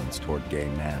violence toward gay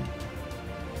men.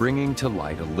 Bringing to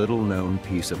light a little-known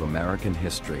piece of American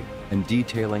history and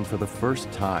detailing for the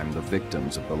first time the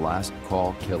victims of the Last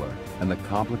Call Killer and the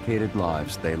complicated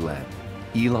lives they led.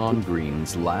 Elon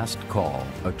Green's Last Call,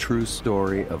 a true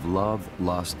story of love,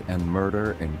 lust, and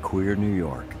murder in queer New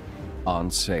York.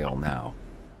 On sale now.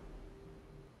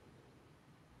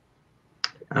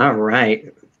 All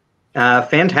right.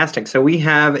 Fantastic. So we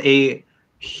have a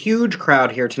huge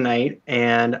crowd here tonight,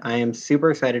 and I am super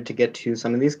excited to get to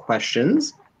some of these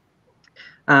questions.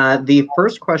 The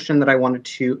first question that I wanted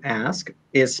to ask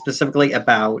is specifically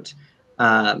about,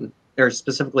 or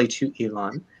specifically to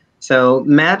Elon. So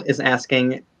Matt is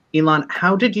asking, Elon,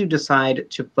 how did you decide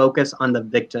to focus on the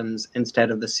victims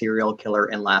instead of the serial killer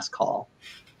in Last Call?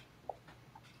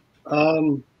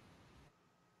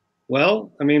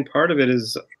 Well, I mean, part of it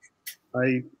is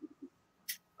I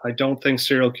don't think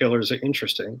serial killers are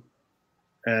interesting,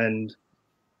 and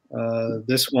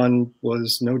this one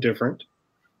was no different.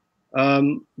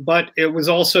 But it was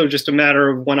also just a matter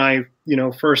of when I,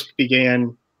 first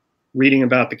began reading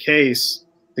about the case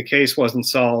wasn't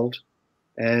solved,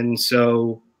 and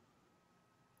so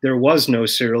there was no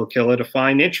serial killer to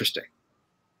find interesting.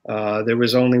 There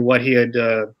was only what he had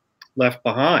left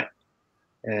behind,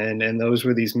 and those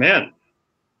were these men.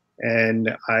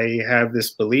 And I have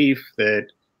this belief that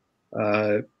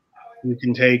you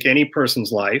can take any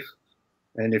person's life,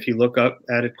 and if you look up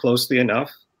at it closely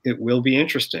enough, it will be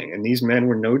interesting. And these men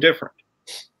were no different.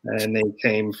 And they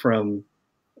came from,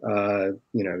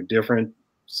 different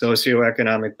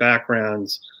socioeconomic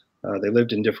backgrounds. They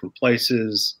lived in different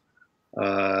places.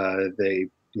 Some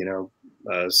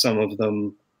of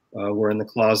them were in the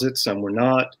closet, some were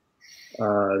not.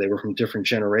 They were from different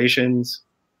generations,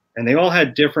 and they all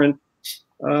had different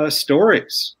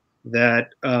stories that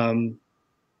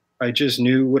I just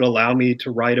knew would allow me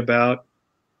to write about,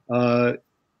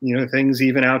 things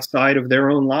even outside of their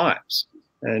own lives,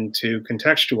 and to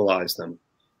contextualize them,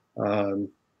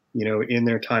 in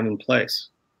their time and place.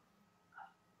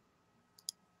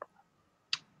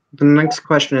 The next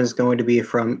question is going to be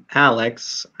from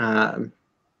Alex.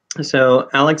 So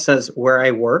Alex says, where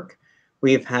I work,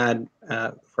 we've had,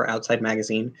 for Outside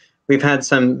Magazine, we've had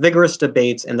some vigorous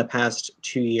debates in the past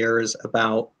 2 years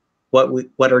about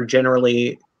what are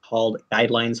generally called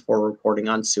guidelines for reporting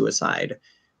on suicide,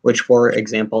 which, for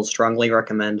example, strongly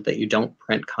recommend that you don't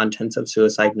print contents of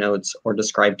suicide notes or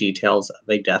describe details of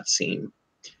a death scene.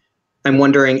 I'm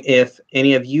wondering if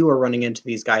any of you are running into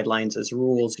these guidelines as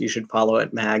rules you should follow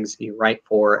at mags you write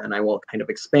for, and I will kind of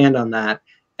expand on that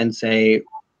and say,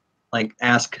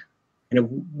 ask,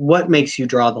 what makes you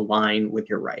draw the line with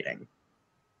your writing?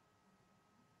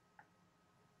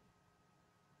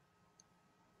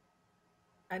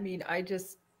 I mean, I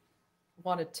just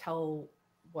want to tell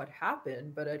what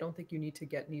happened, but I don't think you need to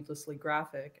get needlessly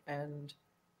graphic. And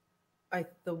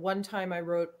the one time I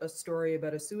wrote a story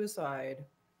about a suicide,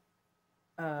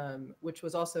 which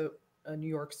was also a New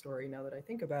York story, now that I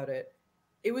think about it,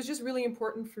 it was just really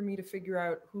important for me to figure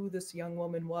out who this young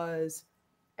woman was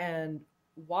and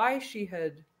why she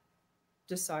had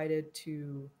decided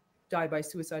to die by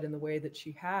suicide in the way that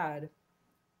she had.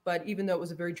 But even though it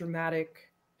was a very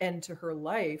dramatic end to her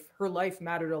life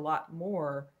mattered a lot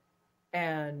more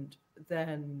and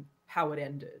than how it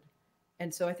ended.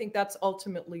 And so I think that's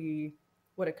ultimately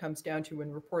what it comes down to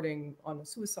when reporting on a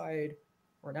suicide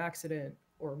or an accident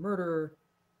or a murder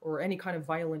or any kind of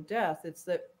violent death. It's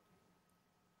that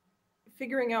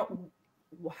figuring out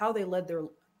how they led their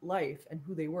life and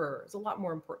who they were is a lot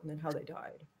more important than how they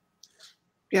died.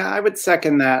 Yeah, I would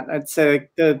second that. I'd say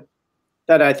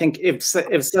that I think if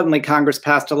suddenly Congress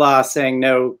passed a law saying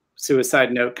no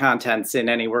suicide note contents in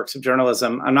any works of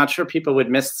journalism, I'm not sure people would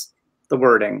miss the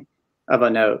wording of a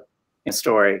note in a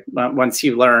story once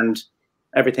you learned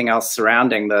everything else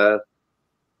surrounding the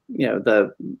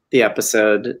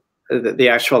episode. The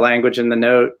actual language in the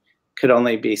note could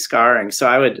only be scarring. So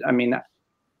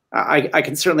I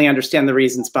can certainly understand the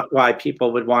reasons why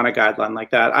people would want a guideline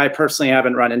like that. I personally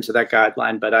haven't run into that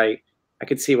guideline, but I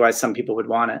could see why some people would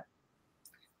want it.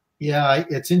 Yeah,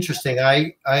 it's interesting.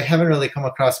 I haven't really come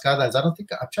across guidelines. I'm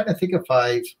trying to think if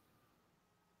I've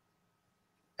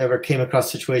ever came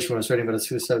across a situation where I was writing about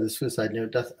the suicide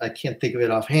note. I can't think of it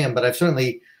offhand, but I've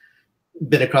certainly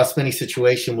been across many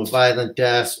situations with violent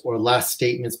deaths or last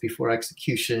statements before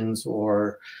executions,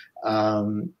 or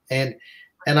and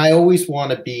I always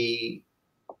want to be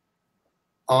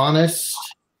honest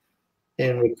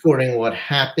in recording what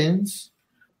happens.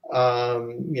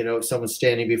 If someone's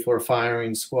standing before a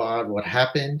firing squad, what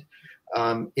happened.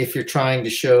 If you're trying to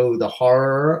show the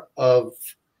horror of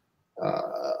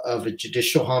a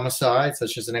judicial homicide,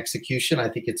 such as an execution, I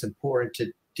think it's important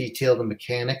to detail the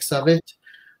mechanics of it.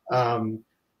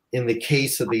 In the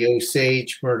case of the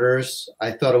Osage murders,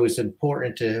 I thought it was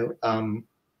important to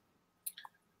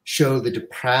show the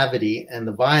depravity and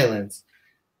the violence.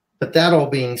 But that all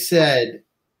being said,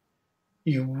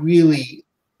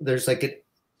 there's like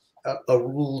a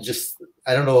rule, just,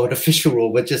 I don't know, an official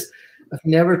rule, but just of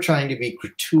never trying to be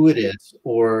gratuitous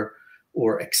or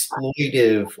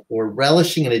exploitive or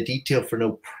relishing in a detail for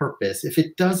no purpose. If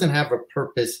it doesn't have a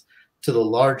purpose to the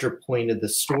larger point of the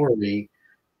story,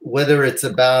 whether it's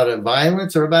about a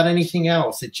violence or about anything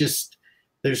else,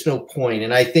 there's no point.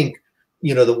 And I think,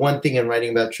 the one thing in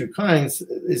writing about true crimes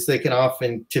is they can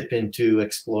often tip into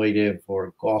exploitive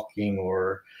or gawking,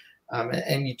 or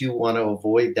and you do want to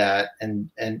avoid that.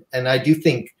 And I do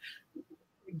think,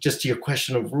 just to your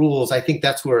question of rules, I think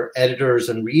that's where editors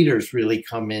and readers really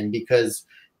come in, because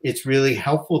it's really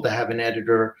helpful to have an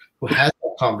editor who has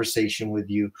a conversation with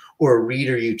you, or a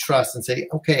reader you trust, and say,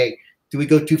 okay, do we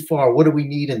go too far? What do we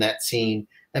need in that scene?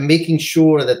 And making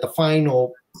sure that the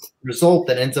final result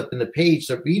that ends up in the page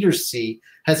that readers see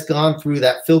has gone through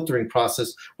that filtering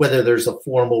process, whether there's a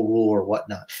formal rule or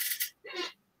whatnot.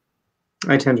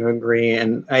 I tend to agree.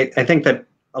 And I think that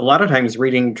a lot of times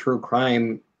reading true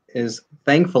crime is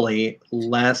thankfully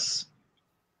less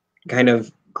kind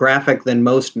of graphic than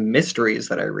most mysteries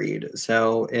that I read.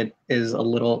 So it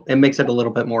makes it a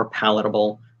little bit more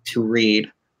palatable to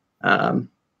read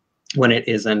when it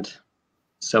isn't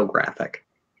so graphic.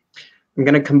 I'm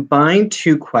going to combine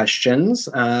two questions.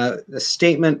 The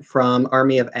statement from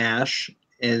Army of Ash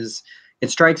is, "It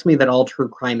strikes me that all true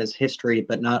crime is history,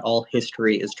 but not all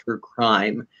history is true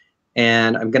crime."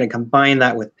 And I'm going to combine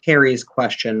that with Perry's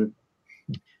question.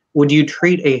 Would you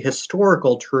treat a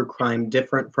historical true crime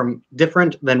different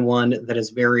than one that is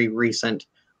very recent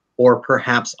or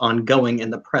perhaps ongoing in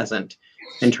the present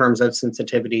in terms of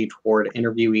sensitivity toward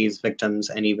interviewees, victims,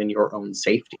 and even your own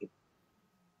safety?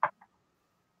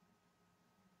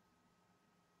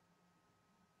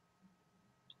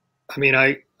 I mean,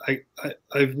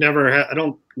 I've never had, I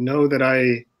don't know that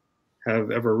I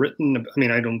have ever written, I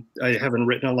mean, I haven't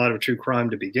written a lot of true crime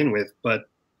to begin with, but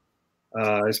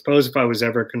I suppose if I was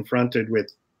ever confronted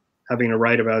with having to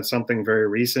write about something very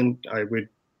recent, I would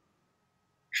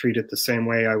treat it the same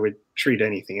way I would treat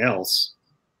anything else.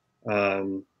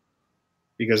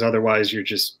 Because otherwise you're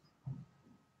just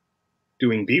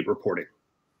doing beat reporting.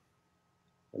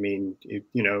 I mean,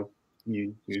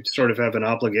 you sort of have an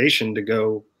obligation to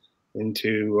go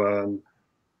into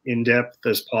in-depth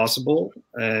as possible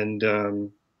and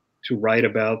to write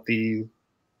about the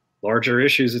larger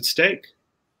issues at stake.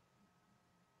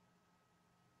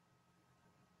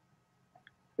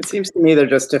 It seems to me they're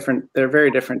just different. They're very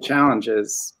different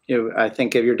challenges. I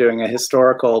think if you're doing a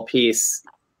historical piece,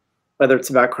 whether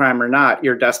it's about crime or not,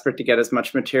 you're desperate to get as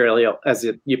much material as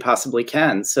you possibly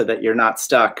can so that you're not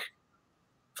stuck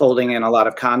folding in a lot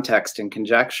of context and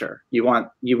conjecture. You want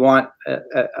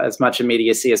as much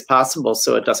immediacy as possible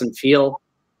so it doesn't feel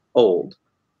old.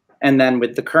 And then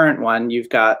with the current one, you've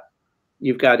got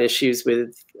issues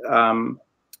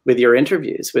with your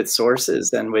interviews, with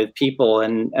sources, and with people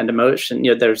and emotion.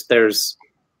 There's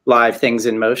live things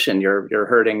in motion. You're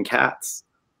herding cats,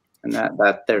 and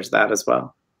that there's that as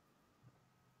well.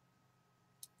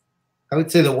 I would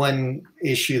say the one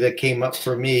issue that came up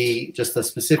for me, just a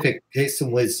specific case,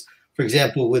 was, for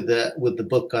example, with the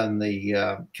book on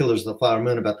the Killers of the Flower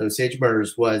Moon about the Osage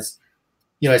murders, was,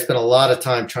 I spent a lot of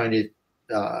time trying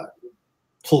to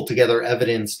pull together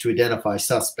evidence to identify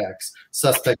suspects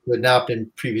who had not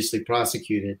been previously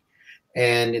prosecuted.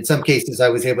 And in some cases, I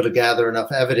was able to gather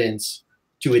enough evidence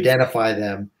to identify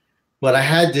them. But I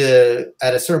had to,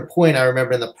 at a certain point, I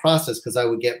remember in the process, because I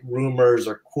would get rumors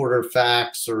or quarter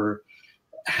facts or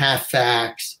half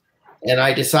facts. And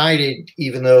I decided,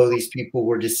 even though these people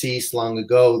were deceased long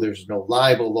ago, there's no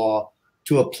libel law,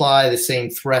 to apply the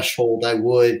same threshold I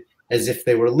would as if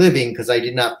they were living, because I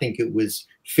did not think it was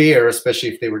fair, especially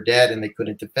if they were dead and they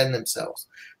couldn't defend themselves,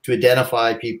 to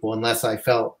identify people unless I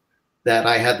felt that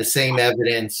I had the same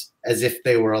evidence as if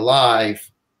they were alive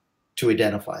to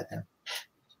identify them.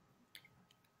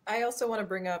 I also want to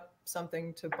bring up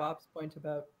something to Bob's point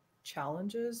about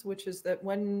challenges, which is that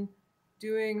when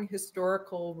doing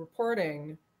historical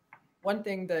reporting, one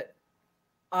thing that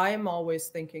I'm always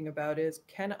thinking about is,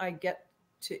 can I get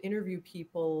to interview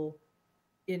people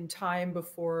in time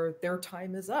before their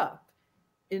time is up?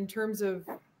 In terms of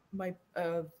my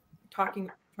trying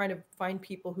to find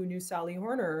people who knew Sally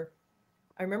Horner,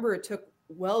 I remember it took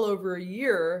well over a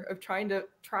year of trying to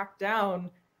track down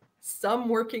some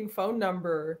working phone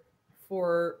number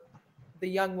for the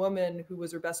young woman who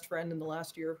was her best friend in the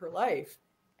last year of her life.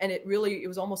 And it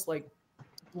was almost like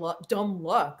dumb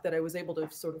luck that I was able to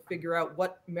sort of figure out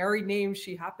what married name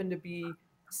she happened to be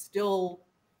still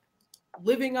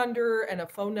living under and a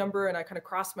phone number. And I kind of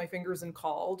crossed my fingers and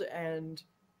called, and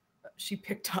she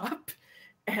picked up,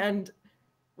 and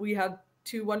we had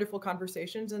 2 wonderful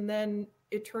conversations. And then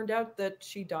it turned out that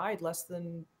she died less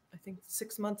than, I think,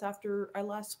 6 months after I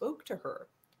last spoke to her.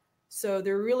 So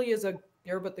there really is a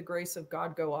ne'er but the grace of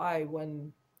God go I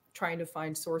when trying to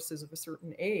find sources of a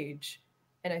certain age.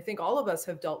 And I think all of us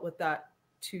have dealt with that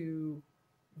to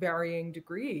varying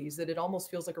degrees, that it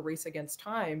almost feels like a race against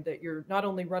time, that you're not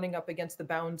only running up against the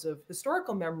bounds of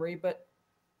historical memory, but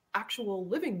actual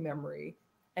living memory,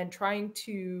 and trying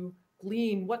to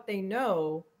glean what they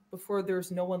know before there's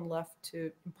no one left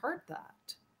to impart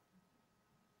that.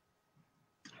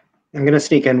 I'm going to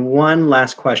sneak in one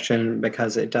last question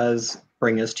because it does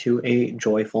bring us to a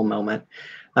joyful moment.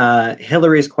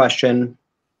 Hillary's question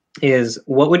is,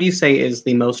 what would you say is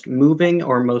the most moving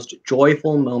or most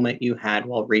joyful moment you had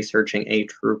while researching a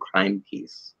true crime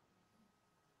piece?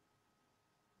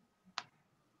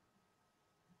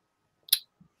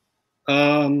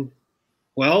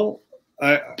 Well,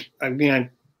 I mean,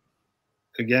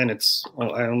 again,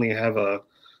 I only have a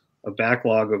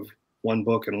backlog of 1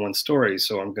 book and 1 story,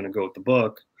 so I'm going to go with the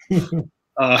book.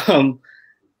 Um,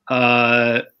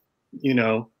 you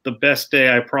know, the best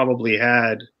day I probably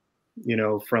had, you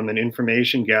know, from an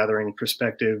information gathering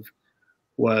perspective,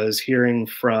 was hearing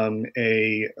from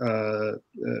the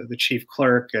chief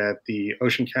clerk at the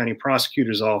Ocean County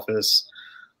Prosecutor's Office.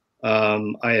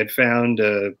 I had found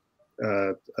a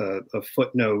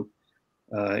footnote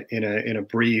in a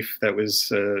brief that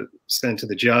was sent to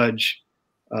the judge,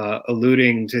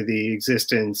 alluding to the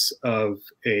existence of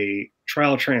a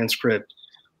trial transcript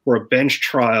for a bench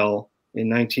trial in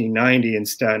 1990 in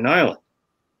Staten Island.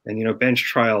 And, you know, bench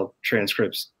trial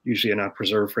transcripts usually are not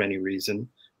preserved for any reason,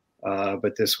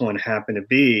 but this one happened to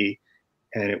be,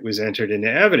 and it was entered into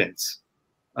evidence.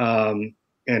 And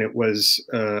it was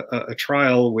a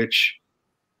trial which,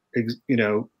 you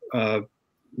know, had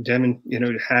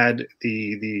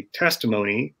the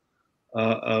testimony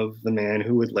of the man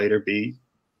who would later be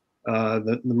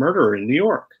the murderer in New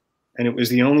York. And it was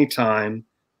the only time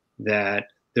that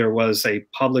there was a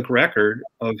public record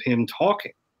of him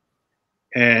talking.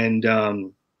 And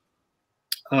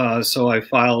so I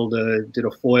filed, did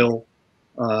a FOIL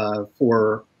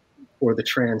for the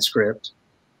transcript,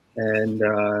 and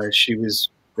she was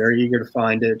very eager to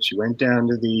find it. She went down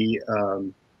to the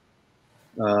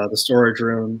storage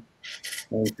room,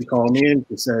 and she called me and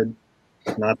she said,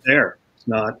 "It's not there. It's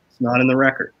not in the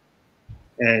record."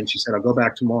 And she said, "I'll go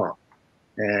back tomorrow."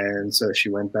 And so she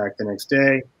went back the next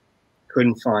day,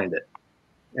 couldn't find it,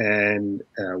 and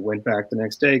went back the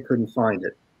next day, couldn't find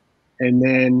it. And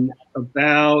then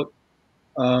about,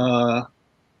 I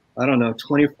don't know,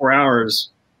 24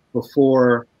 hours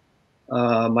before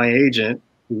my agent,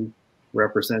 who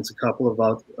represents a couple of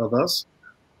us,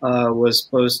 was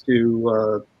supposed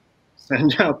to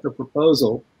send out the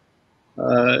proposal,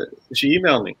 she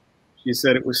emailed me. She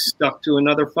said it was stuck to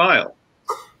another file.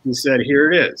 She said, "Here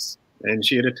it is." And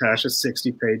she had attached a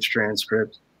 60-page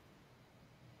transcript.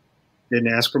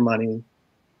 Didn't ask for money.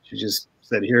 She just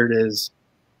said, "Here it is.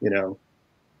 You know,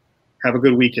 have a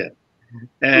good weekend."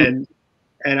 And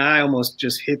I almost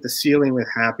just hit the ceiling with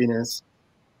happiness.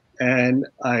 And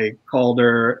I called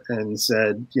her and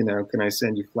said, "You know, can I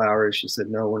send you flowers?" She said,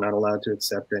 "No, we're not allowed to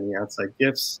accept any outside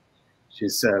gifts." She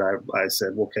said, I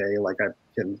said, "Okay, like,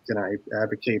 can I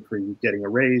advocate for you getting a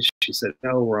raise?" She said,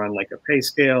 "No, we're on like a pay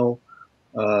scale."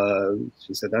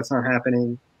 She said, "That's not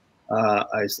happening."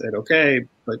 I said, "Okay,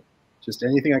 but just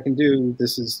anything I can do."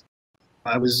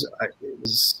 It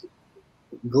was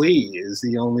glee is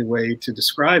the only way to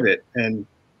describe it. And,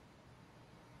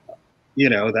 you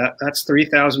know, that's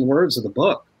 3,000 words of the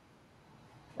book.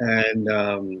 And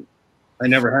I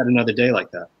never had another day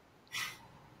like that.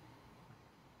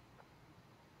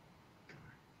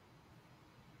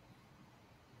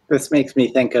 This makes me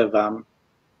think of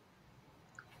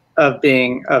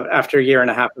after a year and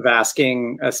a half of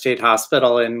asking a state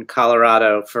hospital in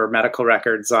Colorado for medical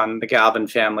records on the Galvin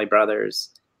family brothers.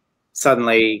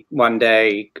 Suddenly, one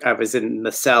day, I was in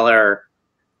the cellar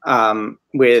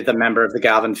with a member of the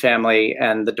Galvin family,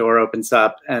 and the door opens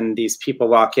up, and these people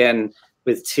walk in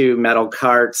with 2 metal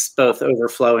carts, both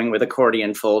overflowing with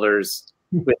accordion folders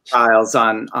with files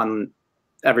on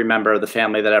every member of the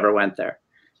family that ever went there.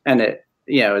 And it,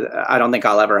 you know, I don't think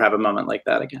I'll ever have a moment like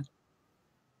that again.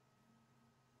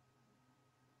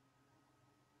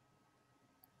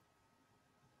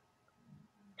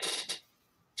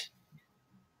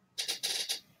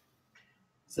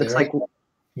 Looks like,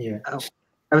 yeah. Oh,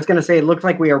 I was going to say, it looks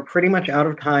like we are pretty much out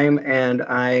of time, and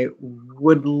I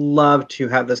would love to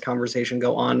have this conversation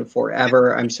go on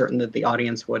forever. I'm certain that the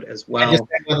audience would as well. I just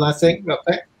have one last thing real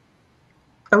quick.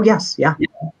 Oh, yes. Yeah.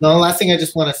 The last thing I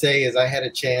just want to say is I had a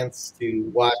chance to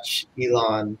watch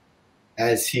Elon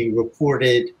as he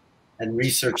reported and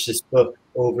researched this book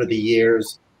over the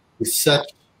years with such,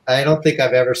 I don't think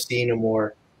I've ever seen a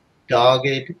more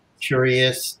dogged,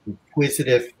 curious,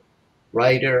 inquisitive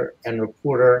writer and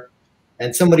reporter,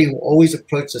 and somebody who always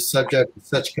approached the subject with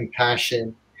such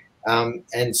compassion.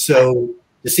 And so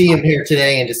to see him here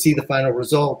today and to see the final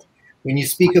result, when you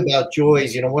speak about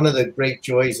joys, you know, one of the great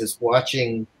joys is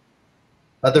watching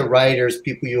other writers,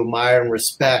 people you admire and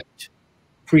respect,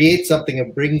 create something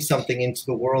and bring something into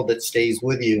the world that stays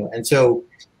with you. And so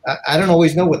I don't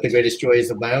always know what the greatest joy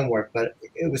is of my own work, but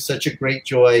it was such a great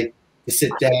joy to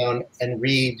sit down and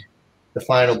read the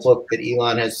final book that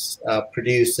Elon has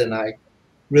produced. And I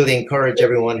really encourage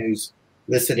everyone who's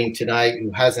listening tonight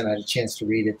who hasn't had a chance to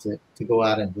read it to go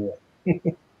out and do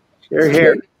it. You're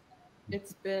here.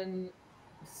 It's been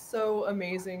so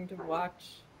amazing to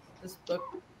watch this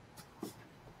book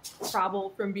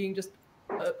travel from being just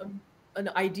an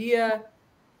idea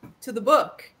to the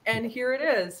book. And here it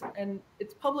is. And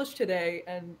it's published today.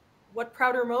 And what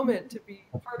prouder moment to be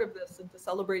part of this and to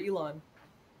celebrate Elon.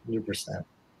 100%.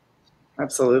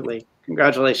 Absolutely.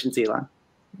 Congratulations, Elon.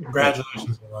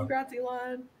 Congratulations, Elon. Congrats,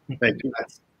 Elon. Thank you.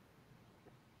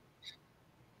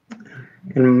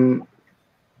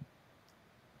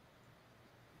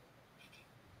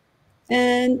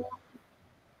 And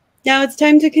now it's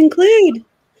time to conclude.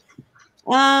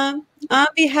 On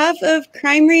behalf of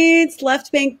CrimeReads,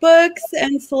 Left Bank Books,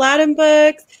 and Salatin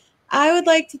Books, I would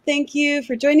like to thank you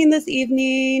for joining this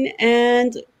evening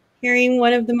and hearing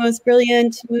one of the most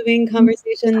brilliant, moving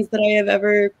conversations that I have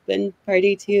ever been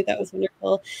party to. That was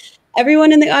wonderful.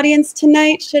 Everyone in the audience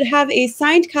tonight should have a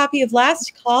signed copy of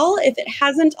Last Call. If it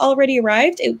hasn't already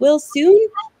arrived, it will soon.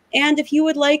 And if you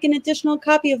would like an additional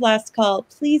copy of Last Call,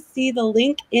 please see the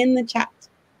link in the chat.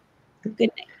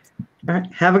 Good night. All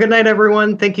right. Have a good night,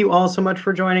 everyone. Thank you all so much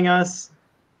for joining us.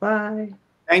 Bye.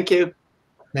 Thank you.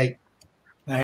 Night.